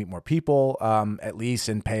because I want to meet more people, at least,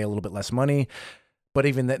 and pay a little bit less money. But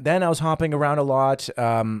even then, I was hopping around a lot,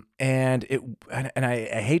 and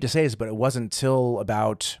I hate to say this, but it wasn't until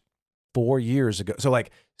about 4 years ago, so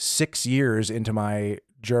like 6 years into my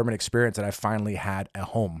German experience, that I finally had a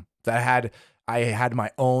home. That I had my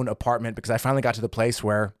own apartment, because I finally got to the place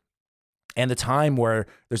where, and the time where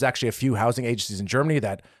there's actually a few housing agencies in Germany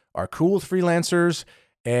that are cool with freelancers.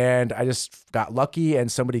 And I just got lucky,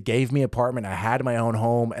 and somebody gave me an apartment. I had my own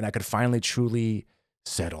home, and I could finally truly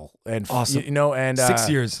settle. And awesome. And 6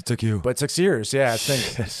 years it took you. But 6 years, yeah. I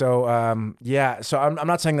think so. So I'm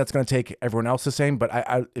not saying that's going to take everyone else the same, but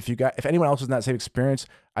if anyone else is in that same experience,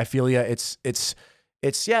 I feel it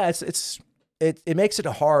makes it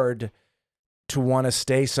hard to want to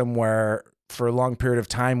stay somewhere for a long period of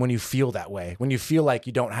time when you feel that way, when you feel like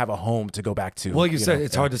you don't have a home to go back to. Well, like you said,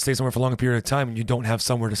 it's hard to stay somewhere for a long period of time and you don't have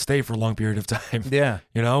somewhere to stay for a long period of time. Yeah.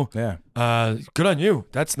 Yeah. Good on you.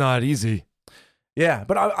 That's not easy. Yeah.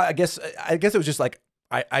 But I guess it was just like,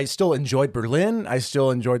 I still enjoyed Berlin. I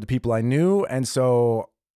still enjoyed the people I knew. And so,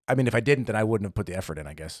 I mean, if I didn't, then I wouldn't have put the effort in,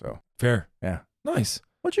 I guess. So fair. Yeah. Nice.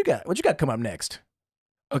 What you got come up next?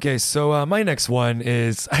 Okay. So my next one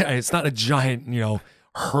is, it's not a giant,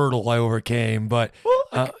 hurdle I overcame, but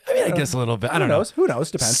I guess a little bit. I don't know. Who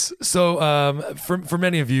knows? Depends. So for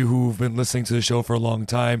many of you who've been listening to the show for a long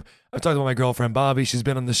time, I've talked about my girlfriend Bobby. She's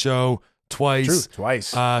been on the show twice. True, twice.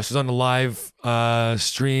 She's on the live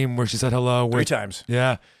stream where she said hello. 3 times.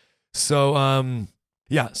 Yeah. So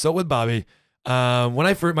So with Bobby, when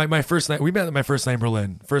I first my first night, we met my first night in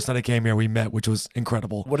Berlin. First night I came here, we met, which was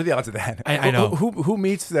incredible. What are the odds of that? I know. Who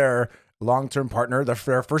meets their long-term partner their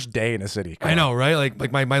first day in a city? I know, right?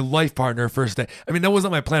 Like my life partner first day. I mean, that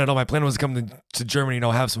wasn't my plan at all. My plan was to come to Germany,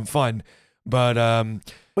 have some fun. But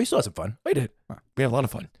we still had some fun. We did. We had a lot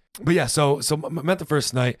of fun. But yeah, so met the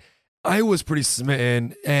first night. I was pretty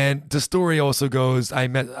smitten, and the story also goes, I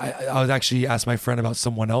was actually asked my friend about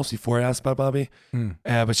someone else before I asked about Bobby,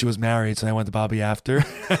 but she was married, so I went to Bobby after.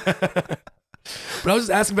 But I was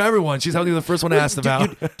just asking about everyone. She's probably the first one I asked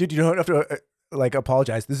about. Dude, you don't have to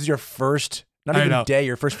apologize. This is your first, not even day,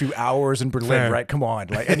 your first few hours in Berlin, Fair. Right? Come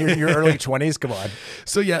on, and your early 20s. Come on.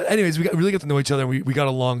 So yeah. Anyways, we really got to know each other. And we got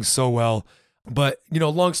along so well. But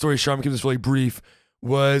long story short, I'm gonna keep this really brief.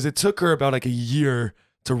 It took her about like a year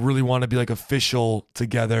to really want to be like official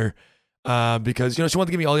together, because she wanted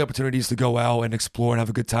to give me all the opportunities to go out and explore and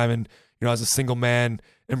have a good time, and as a single man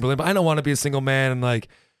in Berlin. But I don't want to be a single man, and like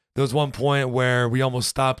there was one point where we almost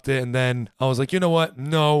stopped it, and then I was like, you know what?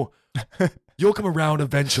 No. You'll come around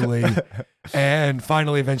eventually. And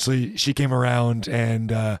finally, eventually, she came around,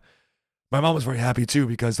 and my mom was very happy too,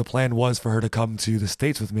 because the plan was for her to come to the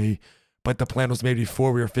States with me, but the plan was made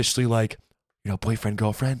before we were officially like, boyfriend,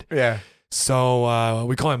 girlfriend. Yeah. So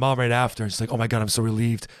we called my mom right after, and she's like, oh my God, I'm so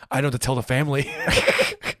relieved. I don't have to tell the family.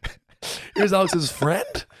 Here's Alex's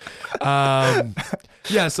friend.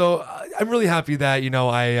 So I'm really happy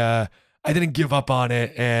that, I didn't give up on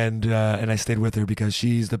it, and I stayed with her because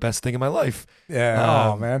she's the best thing in my life.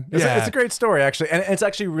 Yeah. Man. It's a great story, actually. And it's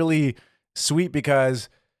actually really sweet, because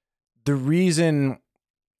the reason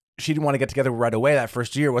she didn't want to get together right away that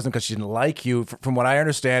first year wasn't because she didn't like you. From what I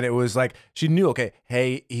understand, it was like she knew, okay,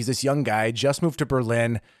 hey, he's this young guy, just moved to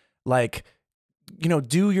Berlin, like,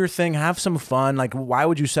 do your thing, have some fun. Like, why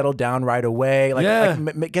would you settle down right away?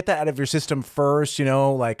 Like get that out of your system first,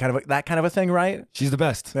 like that kind of a thing, right? She's the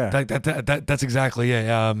best. Yeah. That's exactly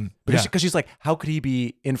it. Because she's like, how could he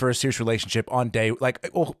be in for a serious relationship on day?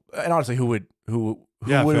 Like, well, and honestly, who would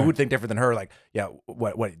think different than her? Like, yeah,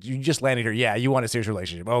 what? You just landed here. Yeah, you want a serious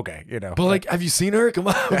relationship. Okay, But like, have you seen her? Come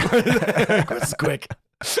on, this is quick.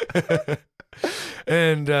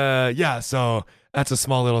 And so that's a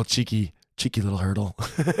small little cheeky little hurdle.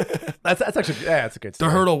 That's actually, that's a good story.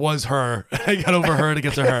 The hurdle was her. I got over her to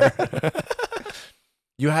get to her.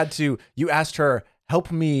 You asked her,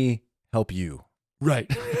 help me help you. Right.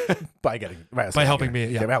 By helping me.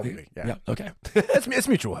 Yeah. By helping me. Yeah. Okay. It's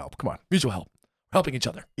mutual help. Come on. Mutual help. Helping each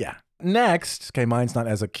other. Yeah. Next. Okay. Mine's not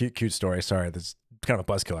as a cute story. Sorry. There's kind of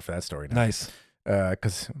a buzzkill after that story. Now. Nice.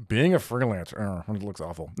 because being a freelancer, it looks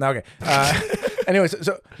awful. Now, okay. Anyways,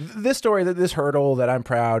 so this story, this hurdle that I'm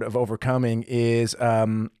proud of overcoming is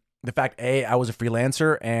the fact, I was a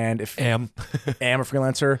freelancer, and am a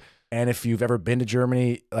freelancer. And if you've ever been to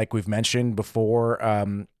Germany, like we've mentioned before,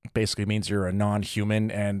 basically means you're a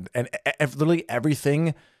non-human, and literally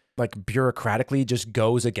everything, like bureaucratically, just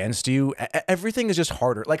goes against you. Everything is just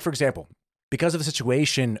harder. Like, for example, because of the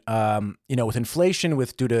situation, with inflation,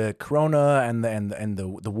 due to Corona and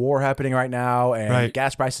the war happening right now, and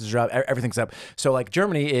gas prices are up, everything's up. So like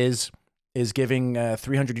Germany is giving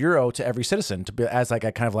 €300 to every citizen as like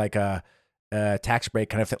a kind of like a tax break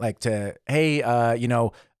kind of thing, like to, hey,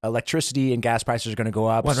 electricity and gas prices are going to go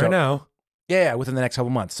up. Right now? Yeah, within the next couple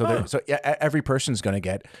months. So every person's going to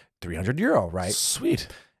get €300, right? Sweet.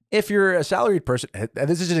 If you're a salaried person, and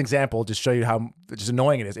this is an example to show you how just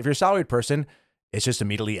annoying it is. If you're a salaried person, it's just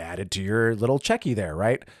immediately added to your little checky there,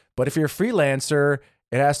 right? But if you're a freelancer,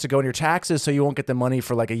 it has to go in your taxes, so you won't get the money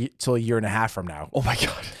for like till a year and a half from now. Oh my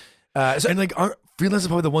God. And like, aren't freelancers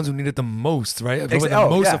probably the ones who need it the most, right? Probably the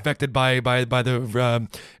most affected by the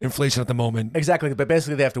inflation at the moment. Exactly. But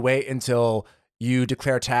basically, they have to wait until you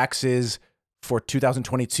declare taxes for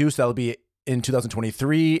 2022. So that'll be in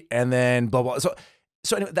 2023, and then blah, blah.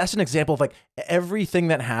 So anyway, that's an example of like everything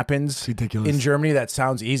that happens in Germany that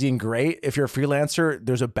sounds easy and great. If you're a freelancer,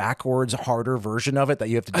 there's a backwards, harder version of it that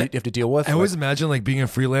you have to deal with. I always imagine like being a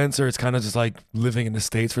freelancer, it's kind of just like living in the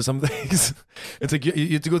States for some things. It's like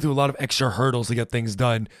you have to go through a lot of extra hurdles to get things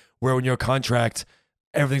done. Where when you're a contract,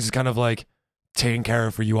 everything's just kind of like taken care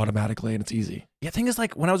of for you automatically, and it's easy. Yeah, the thing is,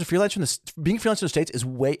 like when I was a freelancer, being a freelancer in the States is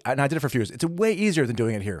and I did it for a few years. It's way easier than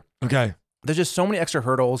doing it here. Okay. There's just so many extra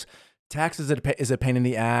hurdles. Taxes is a pain in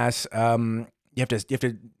the ass. You have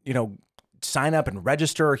to sign up and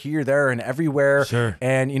register here, there, and everywhere. Sure.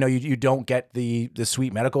 And you don't get the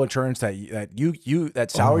sweet medical insurance that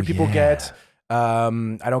salaried people get. I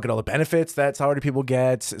don't get all the benefits that salaried people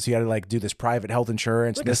get. So you got to like do this private health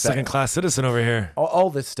insurance. Like a second-class citizen over here. All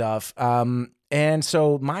this stuff. And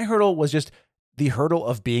so my hurdle was just the hurdle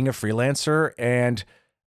of being a freelancer. And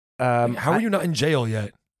how are you not in jail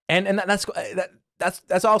yet? And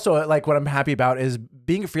that's also like what I'm happy about is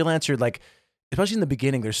being a freelancer. Like, especially in the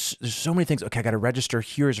beginning, there's so many things. Okay, I got to register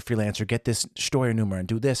here as a freelancer, get this Steuer number, and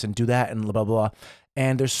do this and do that, and blah blah blah.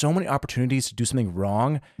 And there's so many opportunities to do something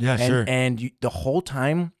wrong. Yeah, sure. And the whole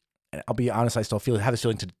time, and I'll be honest, I still have this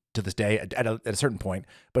feeling to this day at a certain point.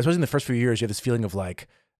 But especially in the first few years, you have this feeling of like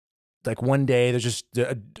one day there's just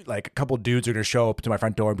like a couple of dudes are gonna show up to my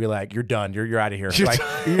front door and be like, "You're done. You're out of here. Like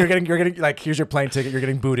you're getting like here's your plane ticket. You're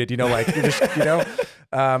getting booted. Like you're just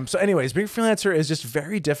So, anyways, being a freelancer is just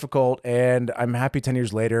very difficult, and I'm happy 10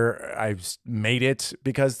 years later I've made it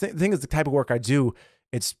because the thing is the type of work I do,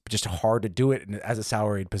 it's just hard to do it as a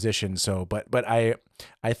salaried position. So, but I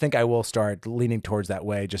think I will start leaning towards that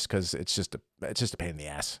way just because it's just a pain in the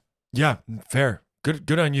ass. Yeah, fair.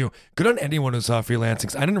 Good on you. Good on anyone who's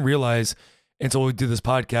freelancing. I didn't realize until we did this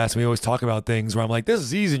podcast, we always talk about things where I'm like, this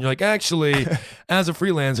is easy. And you're like, actually, as a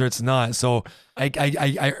freelancer, it's not. So I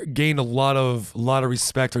gained a lot of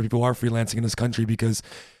respect for people who are freelancing in this country because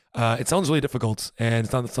it sounds really difficult and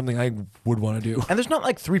it's not something I would want to do. And there's not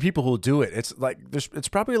like 3 people who do it. It's like, it's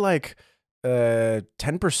probably like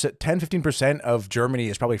 10-15% of Germany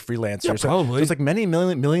is probably freelancers. Yeah, probably. So it's like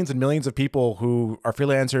millions and millions of people who are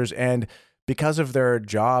freelancers, and because of their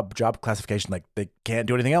job classification, like they can't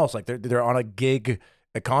do anything else. Like they're on a gig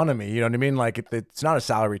economy. You know what I mean? Like it's not a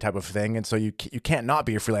salary type of thing, and so you can't not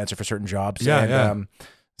be a freelancer for certain jobs. Yeah, and,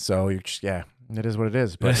 So it is what it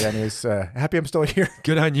is. But anyways, happy I'm still here.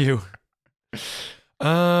 Good on you.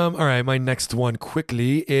 All right, my next one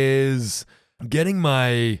quickly is getting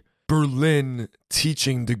my Berlin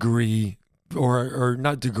teaching degree, or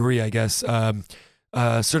not degree, I guess,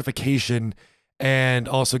 certification. And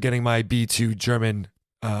also getting my B2 German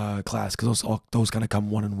class, because those kind of come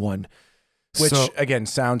one in one. Which, again,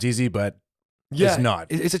 sounds easy, but it's not.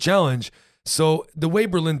 It's a challenge. So the way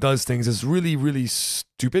Berlin does things is really, really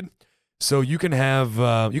stupid. So you can have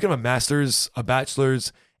a master's, a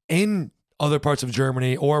bachelor's in other parts of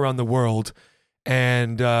Germany or around the world.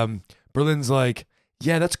 And Berlin's like,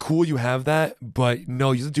 yeah, that's cool you have that, but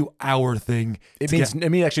no, you have to do our thing. It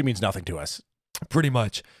actually means nothing to us. Pretty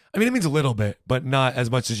much. I mean, it means a little bit, but not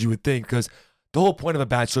as much as you would think, because the whole point of a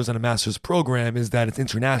bachelor's and a master's program is that it's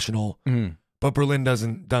international, but Berlin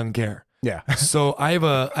doesn't care. Yeah. So I have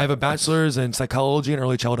a bachelor's in psychology and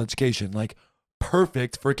early childhood education, like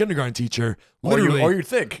perfect for a kindergarten teacher. Literally, or you'd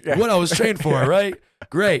think what I was trained for, right?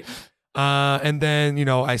 Great. And then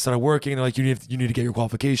I started working. They're like, you need to get your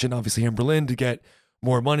qualification, obviously here in Berlin, to get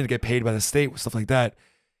more money, to get paid by the state, stuff like that.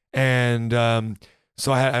 And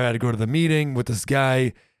so I had to go to the meeting with this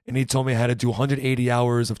guy, and he told me I had to do 180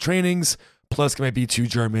 hours of trainings plus get my B2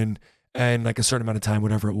 German and like a certain amount of time,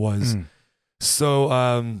 whatever it was. So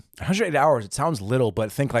 180 hours, it sounds little,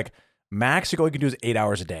 but think like max all you can do is 8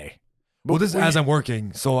 hours a day. Well, this is as I'm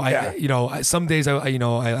working. So some days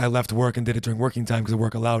I left work and did it during working time because the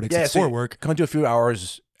work allowed it. So work. Can't do a few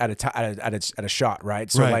hours at a shot,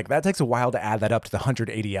 right? So like that takes a while to add that up to the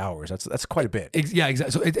 180 hours. That's quite a bit. Yeah,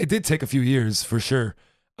 exactly. So it did take a few years for sure.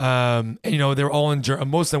 And, they were all in German.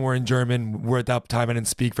 Most of them were in German. Where at that time I didn't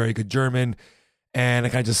speak very good German. And I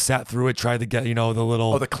kind of just sat through it, tried to get, the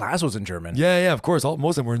little... Oh, the class was in German? Yeah, of course. Most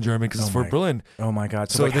of them were in German because it's for Berlin. Oh my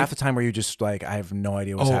God. So like half the time were you just like, I have no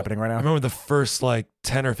idea what's happening right now? I remember the first like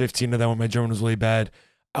 10 or 15 of them when my German was really bad.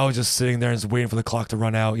 I was just sitting there and just waiting for the clock to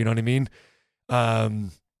run out. You know what I mean?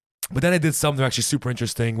 But then I did some that were actually super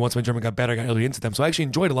interesting. Once my German got better, I got really into them. So I actually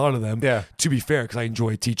enjoyed a lot of them. Yeah. To be fair, because I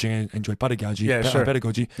enjoy teaching and enjoy pedagogy. Yeah, sure.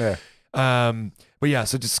 Pedagogy. Yeah. But yeah,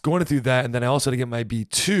 so just going through that, and then I also had to get my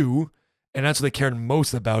B2. And that's what they cared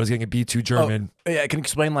most about, is getting a B2 German. Oh, yeah, I can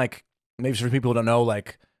explain, like, maybe for people who don't know,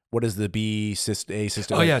 like, what is the A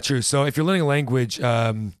system? Oh, yeah, true. So if you're learning a language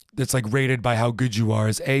that's, like, rated by how good you are,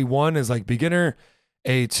 is A1 is, like, beginner,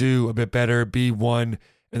 A2, a bit better, B1,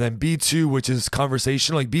 and then B2, which is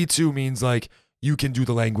conversational. Like, B2 means, like, you can do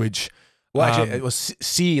the language. Well, actually, it was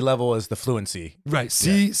C level is the fluency. Right.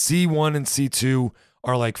 C1 and C2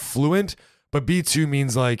 are, like, fluent, but B2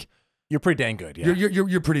 means, like, you're pretty dang good. Yeah,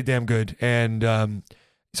 you're pretty damn good, and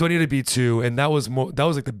so I needed B2, and that was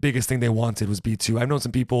like the biggest thing they wanted was B2. I've known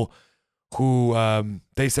some people who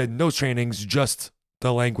they said no trainings, just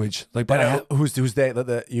the language. Like, but who's they?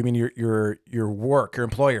 You mean your work, your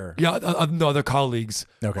employer? Yeah, no, other colleagues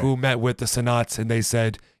who met with the Senats, and they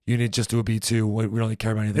said you need to just do a B2. We don't really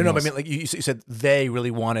care about anything. No, else. But I mean, like you said, they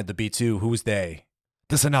really wanted the B2. Who's they?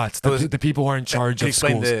 The Senats, the people who are in charge of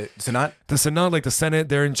schools. The Senat? The Senat, like the Senate,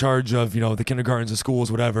 they're in charge of, the kindergartens, the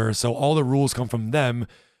schools, whatever. So all the rules come from them.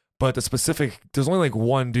 But there's only like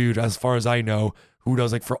one dude, as far as I know, who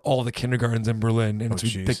does like for all the kindergartens in Berlin. And it's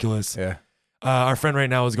ridiculous. Yeah. Our friend right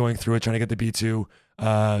now is going through it, trying to get the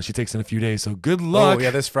B2. She takes in a few days. So good luck. Oh,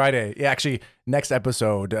 yeah, this Friday. Yeah, actually, next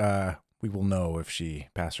episode, we will know if she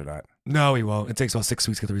passed or not. No, we won't. It takes about 6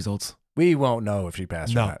 weeks to get the results. We won't know if she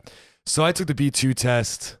passed or not. So I took the B2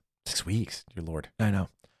 test. 6 weeks, dear Lord. I know.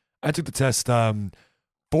 I took the test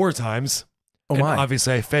 4 times. Oh my!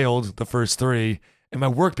 Obviously, I failed the first 3, and my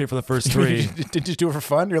work paid for the first 3. Did you just do it for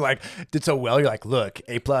fun? You're like, did so well. You're like, look,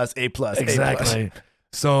 A+, exactly. A+.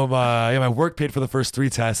 So my work paid for the first 3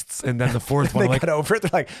 tests, and then the fourth one, they got over it. They're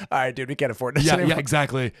like, all right, dude, we can't afford this. Yeah,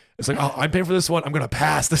 exactly. It's like, oh, I'm paying for this one. I'm gonna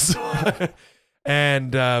pass this one.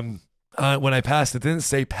 And when I passed, it didn't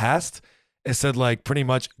say passed. It said like pretty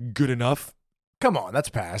much good enough. Come on, that's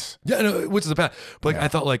pass. Yeah, no, which is a pass. But like I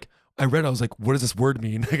thought, like I read, I was like, what does this word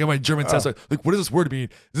mean? Like my German test, like what does this word mean?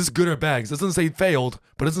 Is this good or bad? It doesn't say failed,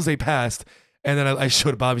 but it doesn't say passed. And then I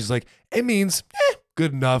showed Bobby. She's like, it means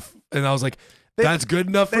good enough. And I was like, that's good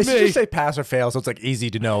enough for me. They should just say pass or fail, so it's like easy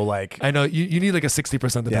to know. Like I know you need like a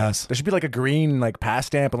 60% to pass. There should be like a green like pass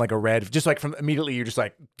stamp and like a red, just like from immediately you're just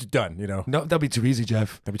like done. No, that'd be too easy,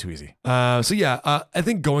 Jeff. That'd be too easy. So yeah, I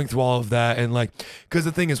think going through all of that and like, because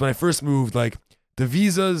the thing is, when I first moved, like the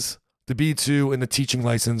visas, the B2, and the teaching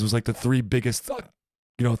license was like the 3 biggest,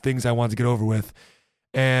 things I wanted to get over with.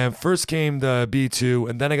 And first came the B2,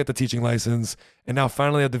 and then I got the teaching license, and now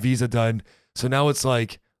finally I have the visa done. So now it's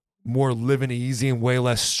like more living easy and way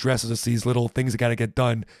less stress. It's just these little things that got to get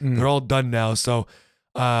done. They're all done now. So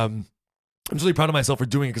I'm just really proud of myself for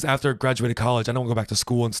doing it, because after I graduated college, I don't want to go back to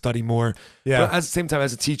school and study more. Yeah. But at the same time,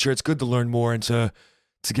 as a teacher, it's good to learn more and to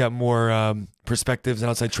get more perspectives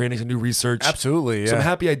and outside trainings and new research. Absolutely. Yeah. So I'm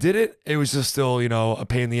happy I did it. It was just still, a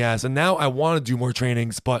pain in the ass. And now I want to do more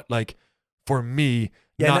trainings, but like for me,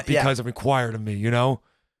 not because it's required of me,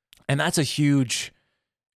 And that's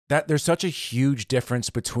there's such a huge difference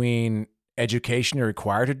between education you're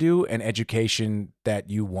required to do and education that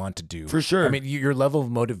you want to do. For sure. I mean, your level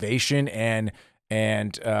of motivation and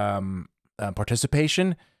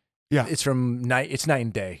participation. Yeah, it's night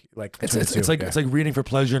and day. Like it's like reading for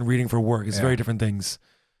pleasure and reading for work. It's very different things.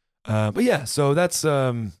 But yeah, so that's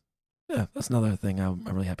another thing I'm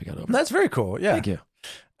really happy got over. That's very cool. Yeah, thank you.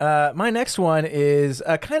 My next one is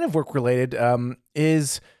kind of work related.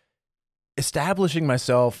 Is establishing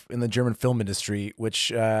myself in the German film industry,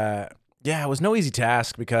 which was no easy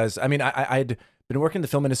task, because I mean I'd been working in the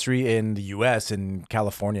film industry in the U.S. in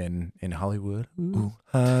California and in Hollywood. Ooh,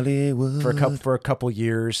 Hollywood for a couple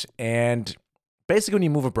years, and basically when you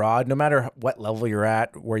move abroad, no matter what level you're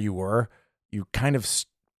at, where you were, you kind of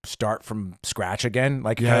start from scratch again,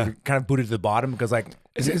 like kind of booted to the bottom because like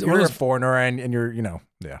you're a foreigner and you're, you know,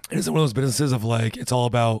 It's one of those businesses of like, it's all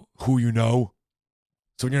about who you know.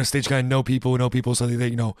 So when you're on stage, you kind of know people, so that,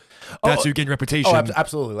 you know, that's how you gain reputation. Oh,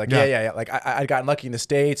 absolutely. Like, yeah. Like I'd gotten lucky in the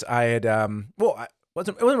States. I had, it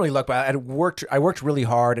wasn't really luck, but I worked really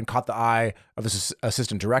hard and caught the eye of this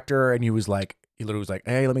assistant director. And he literally was like,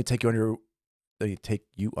 hey, let me take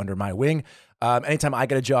you under my wing. Anytime I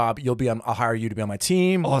get a job, I'll hire you to be on my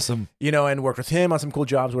team. Awesome. You know, and work with him on some cool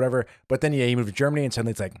jobs, whatever. But then, he moved to Germany and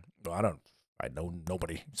suddenly it's like, well, I know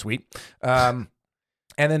nobody. Sweet.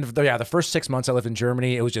 And then, the first 6 months I lived in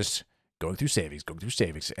Germany, it was just going through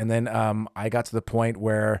savings. And then I got to the point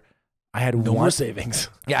where I had no more savings.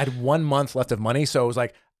 Yeah, I had 1 month left of money. So it was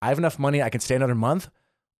like, I have enough money, I can stay another month,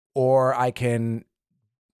 or I can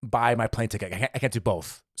buy my plane ticket. I can't do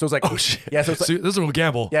both. So it's like, oh shit. Yeah, so it's like, this is a little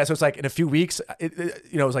gamble. Yeah, so it's like in a few weeks,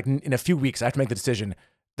 it was like in a few weeks, I have to make the decision.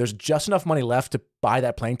 There's just enough money left to buy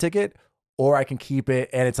that plane ticket, or I can keep it,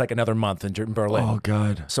 and it's like another month in Berlin. Oh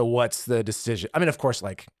God. So what's the decision? I mean, of course,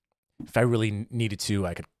 like if I really needed to,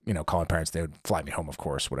 I could, call my parents. They would fly me home, of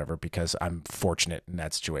course, whatever, because I'm fortunate in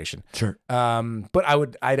that situation. Sure. But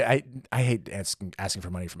I hate asking for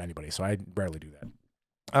money from anybody, so I rarely do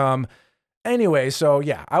that. Anyway, so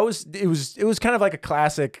yeah, it was kind of like a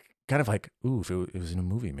classic, kind of like, if it was in a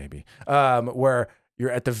movie maybe, where you're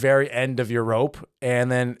at the very end of your rope,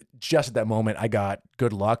 and then just at that moment, I got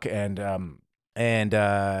good luck, and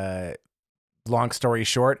long story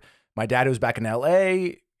short, my dad was back in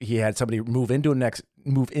LA. He had somebody move into him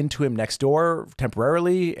next door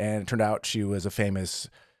temporarily, and it turned out she was a famous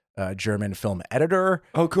German film editor.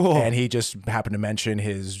 Oh, cool. And he just happened to mention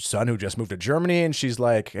his son who just moved to Germany, and she's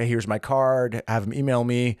like, hey, here's my card, have him email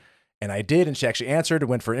me. And I did, and she actually answered and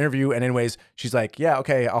went for an interview. And anyways, she's like, yeah,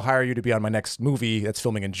 okay, I'll hire you to be on my next movie that's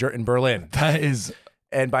filming in Berlin. That is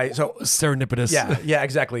serendipitous. Yeah,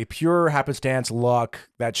 exactly. Pure happenstance, luck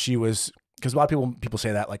that she was, because a lot of people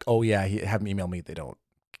say that, like, oh yeah, have him email me. They don't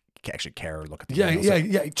actually care or look at the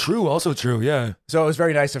emails. Yeah. True. Also true. Yeah. So it was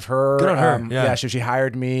very nice of her. Good on her. Yeah. So she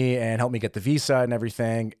hired me and helped me get the visa and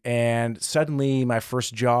everything. And suddenly my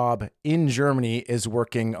first job in Germany is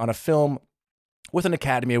working on a film with an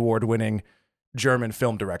Academy Award winning German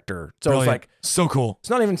film director. So Brilliant. It's like, so cool.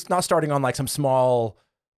 It's not starting on like some small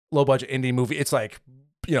low budget indie movie. It's like,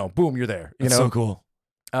 boom, you're there. It's so cool.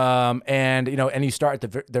 And you start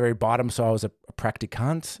at the very bottom. So I was a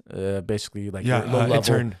practicant, basically like low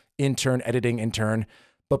level intern, editing intern.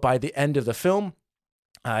 But by the end of the film,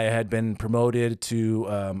 I had been promoted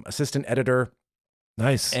to assistant editor.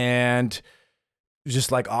 Nice. And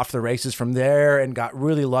just like off the races from there, and got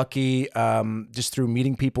really lucky just through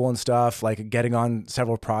meeting people and stuff, like getting on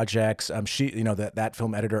several projects. That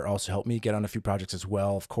film editor also helped me get on a few projects as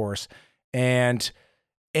well, of course. And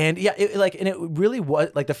yeah, it really was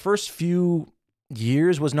like the first few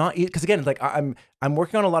years was not, because again, like I'm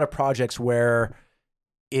working on a lot of projects where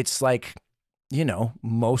it's like,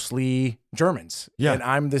 mostly Germans. Yeah. And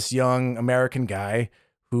I'm this young American guy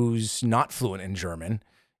who's not fluent in German,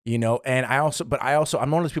 and I'm one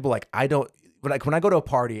of those people, like, when I go to a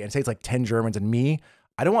party and say it's like 10 Germans and me,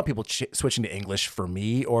 I don't want people switching to English for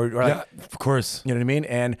me or like, yeah, of course. You know what I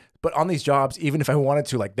mean? But on these jobs, even if I wanted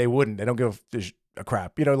to, like, they wouldn't. They don't give a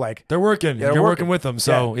crap, like they're working. You're working with them,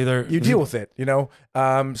 so either you deal with it,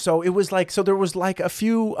 So it was like, there was like a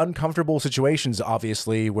few uncomfortable situations,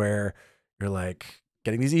 obviously, where you're like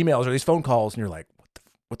getting these emails or these phone calls, and you're like,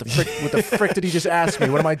 what the frick did he just ask me?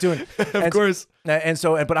 What am I doing? Of course.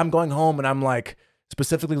 But I'm going home and I'm like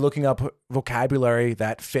specifically looking up vocabulary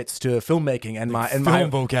that fits to filmmaking and my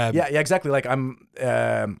vocab. Yeah, exactly. Like I'm,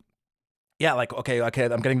 like okay,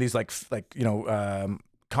 I'm getting these like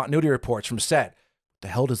continuity reports from set. The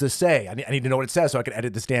hell does this say? I need to know what it says so I can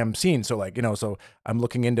edit this damn scene. So like, so I'm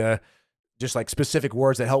looking into just like specific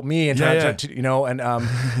words that help me and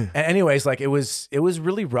and anyways, like it was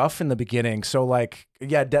really rough in the beginning. So like,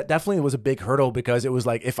 yeah, definitely it was a big hurdle, because it was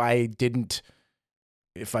like, if I didn't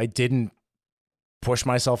push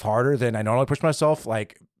myself harder than I normally push myself,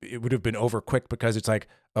 like it would have been over quick, because it's like,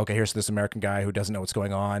 okay, here's this American guy who doesn't know what's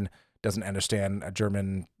going on, doesn't understand a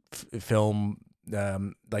German film,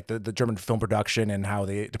 like the German film production and how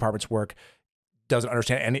the departments work, doesn't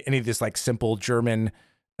understand any of this like simple German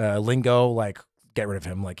lingo. Like, get rid of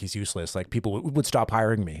him. Like, he's useless. Like, people would stop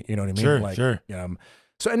hiring me. You know what I mean? Sure.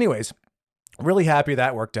 So anyways, really happy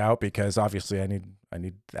that worked out, because obviously I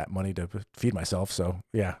need that money to feed myself. So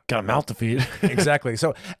yeah, got a mouth to feed. Exactly.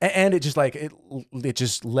 So, and it just like, it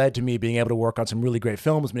just led to me being able to work on some really great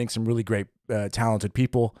films, meeting some really great, talented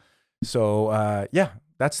people. So, yeah,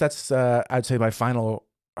 that's I'd say my final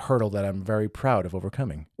hurdle that I'm very proud of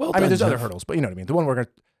overcoming. Well I mean, done, there's Jeff. other hurdles, but you know what I mean.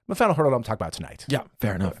 The final hurdle I'm talking about tonight. Yeah,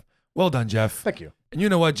 fair enough. Well done, Jeff. Thank you. And you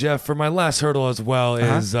know what, Jeff? For my last hurdle as well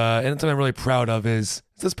is, and something I'm really proud of is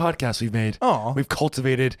this podcast we've made. Oh, We've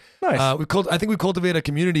cultivated. nice. I think we've cultivated a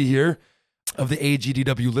community here of the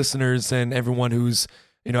AGDW listeners and everyone who's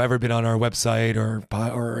ever been on our website or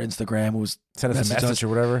Instagram, who's Send us a message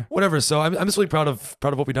or whatever. So I'm just really proud of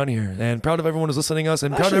what we've done here, and proud of everyone who's listening to us,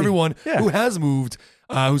 and proud of everyone who has moved,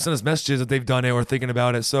 who sent us messages that they've done it or thinking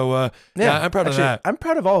about it. So I'm proud of that. I'm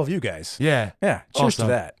proud of all of you guys. Yeah. Cheers Awesome.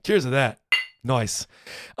 to that. Cheers to that. Nice.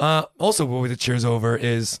 Also, what we did cheers over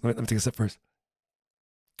is let me take a sip first.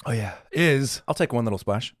 Oh yeah, I'll take one little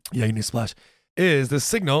splash. Yeah, you need a splash. Is the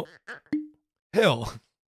Signal Hill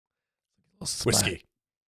Whiskey.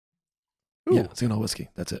 Yeah, Signal whiskey.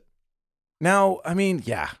 That's it. Now, I mean,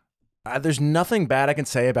 there's nothing bad I can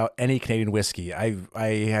say about any Canadian whiskey.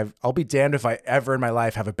 I'll be damned if I ever in my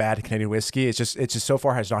life have a bad Canadian whiskey. It's just so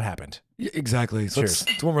far has not happened. Yeah, exactly. So Cheers.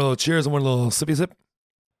 it's one more little cheers and one little sippy sip.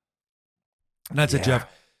 And that's it, Jeff.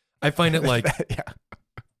 I find it like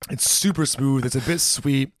it's super smooth. It's a bit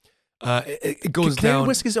sweet. It goes Canadian down.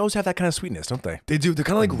 whiskeys always have that kind of sweetness, don't they? They do. They're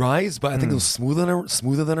kind of like rye, but I think they're smoother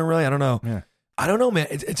than a rye. I don't know. Yeah. I don't know, man.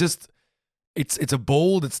 It just it's a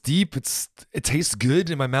bold. It's deep. It tastes good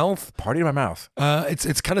in my mouth. Party in my mouth.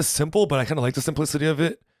 It's kind of simple, but I kind of like the simplicity of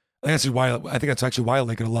it. I think that's actually why I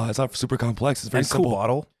like it a lot. It's not super complex. It's very simple. Cool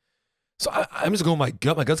bottle. So I'm just going with my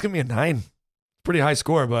gut. My gut's giving me a 9. Pretty high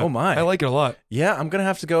score, but Oh my. I like it a lot. Yeah, I'm gonna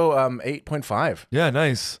have to go 8.5. Yeah,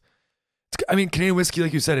 nice. Canadian whiskey,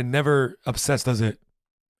 like you said, it never upsets, does it?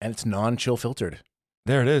 And it's non-chill filtered.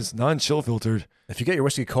 There it is, non-chill filtered. If you get your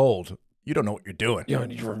whiskey cold, you don't know what you're doing. You're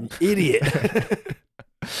an idiot.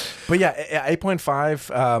 But yeah,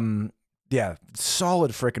 8.5. Yeah, solid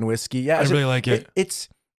freaking whiskey. Yeah, I really like it. It's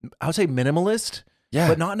I would say minimalist, Yeah,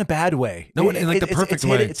 but not in a bad way. No, in like the perfect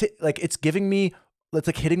way. It's giving me. It's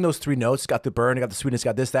like hitting those 3 notes. It's got the burn, it got the sweetness,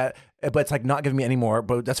 got this, that, but it's like not giving me any more.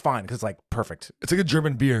 But that's fine because it's like perfect. It's like a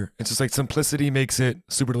German beer. It's just like simplicity makes it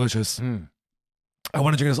super delicious. I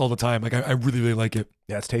want to drink this all the time. Like I really, really like it.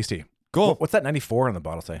 Yeah, it's tasty. Cool. What's that 94 on the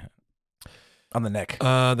bottle say? On the neck.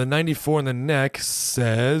 The 94 on the neck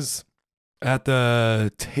says at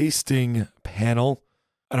the tasting panel.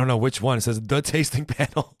 I don't know which one. It says the tasting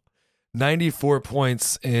panel. 94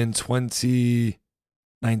 points in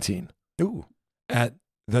 2019. Ooh. At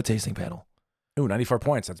the tasting panel. Ooh, 94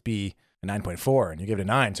 points. That's be a 9.4, and you give it a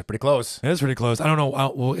 9, so pretty close. It is pretty close. I don't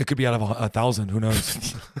know. Well, it could be out of 1,000. Who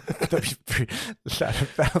knows? I don't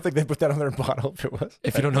think they put that on their bottle if it was.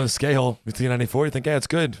 If you don't know the scale between 94, you think, yeah, it's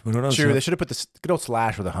good. Who knows? Sure, they should have put this good old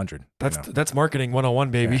slash with 100. That's marketing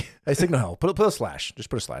 101, baby. Yeah. Hey, Signal Hill, put a slash. Just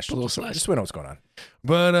put a slash. Put a little slash. Just so we know what's going on.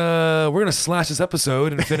 But we're going to slash this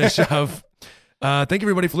episode and finish off. Thank you,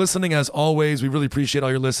 everybody, for listening. As always, we really appreciate all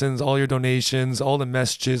your listens, all your donations, all the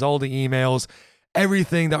messages, all the emails,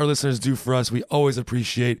 everything that our listeners do for us. We always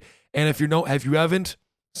appreciate. And if you haven't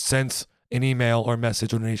sent an email or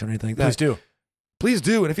message or donation or anything like that, please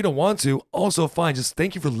do. And if you don't want to, also fine. Just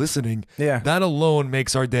thank you for listening. Yeah. That alone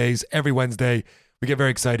makes our days. Every Wednesday, we get very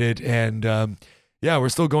excited. And we're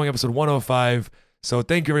still going episode 105. So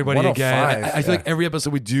thank you, everybody, again. I feel like every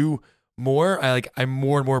episode we do more, I'm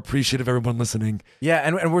more and more appreciative of everyone listening. Yeah,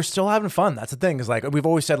 and we're still having fun. That's the thing. Is like we've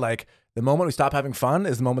always said, like the moment we stop having fun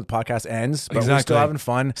is the moment the podcast ends. But we're still having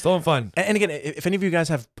fun. Still having fun. And again, if any of you guys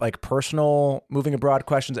have like personal moving abroad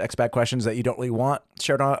questions, expat questions that you don't really want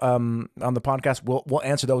shared on the podcast, we'll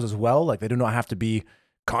answer those as well. Like they do not have to be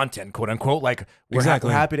content, quote unquote. Like we're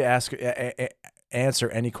happy to answer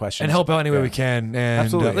any questions and help out any way we can. And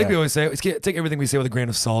absolutely, we always say, take everything we say with a grain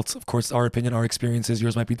of salt. Of course, our opinion, our experiences,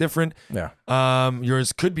 yours might be different. Yeah.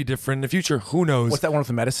 Yours could be different in the future. Who knows? What's that one with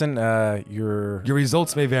the medicine? Your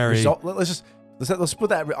results may vary. Let's put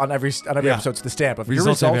that on every episode to the stamp. Of your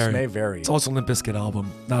results may vary. It's also a Limp Bizkit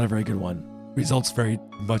album. Not a very good one. Results very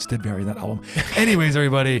much did vary in that album. Anyways,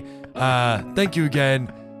 everybody, thank you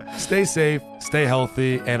again. Stay safe, stay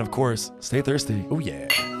healthy, and of course, stay thirsty. Oh yeah.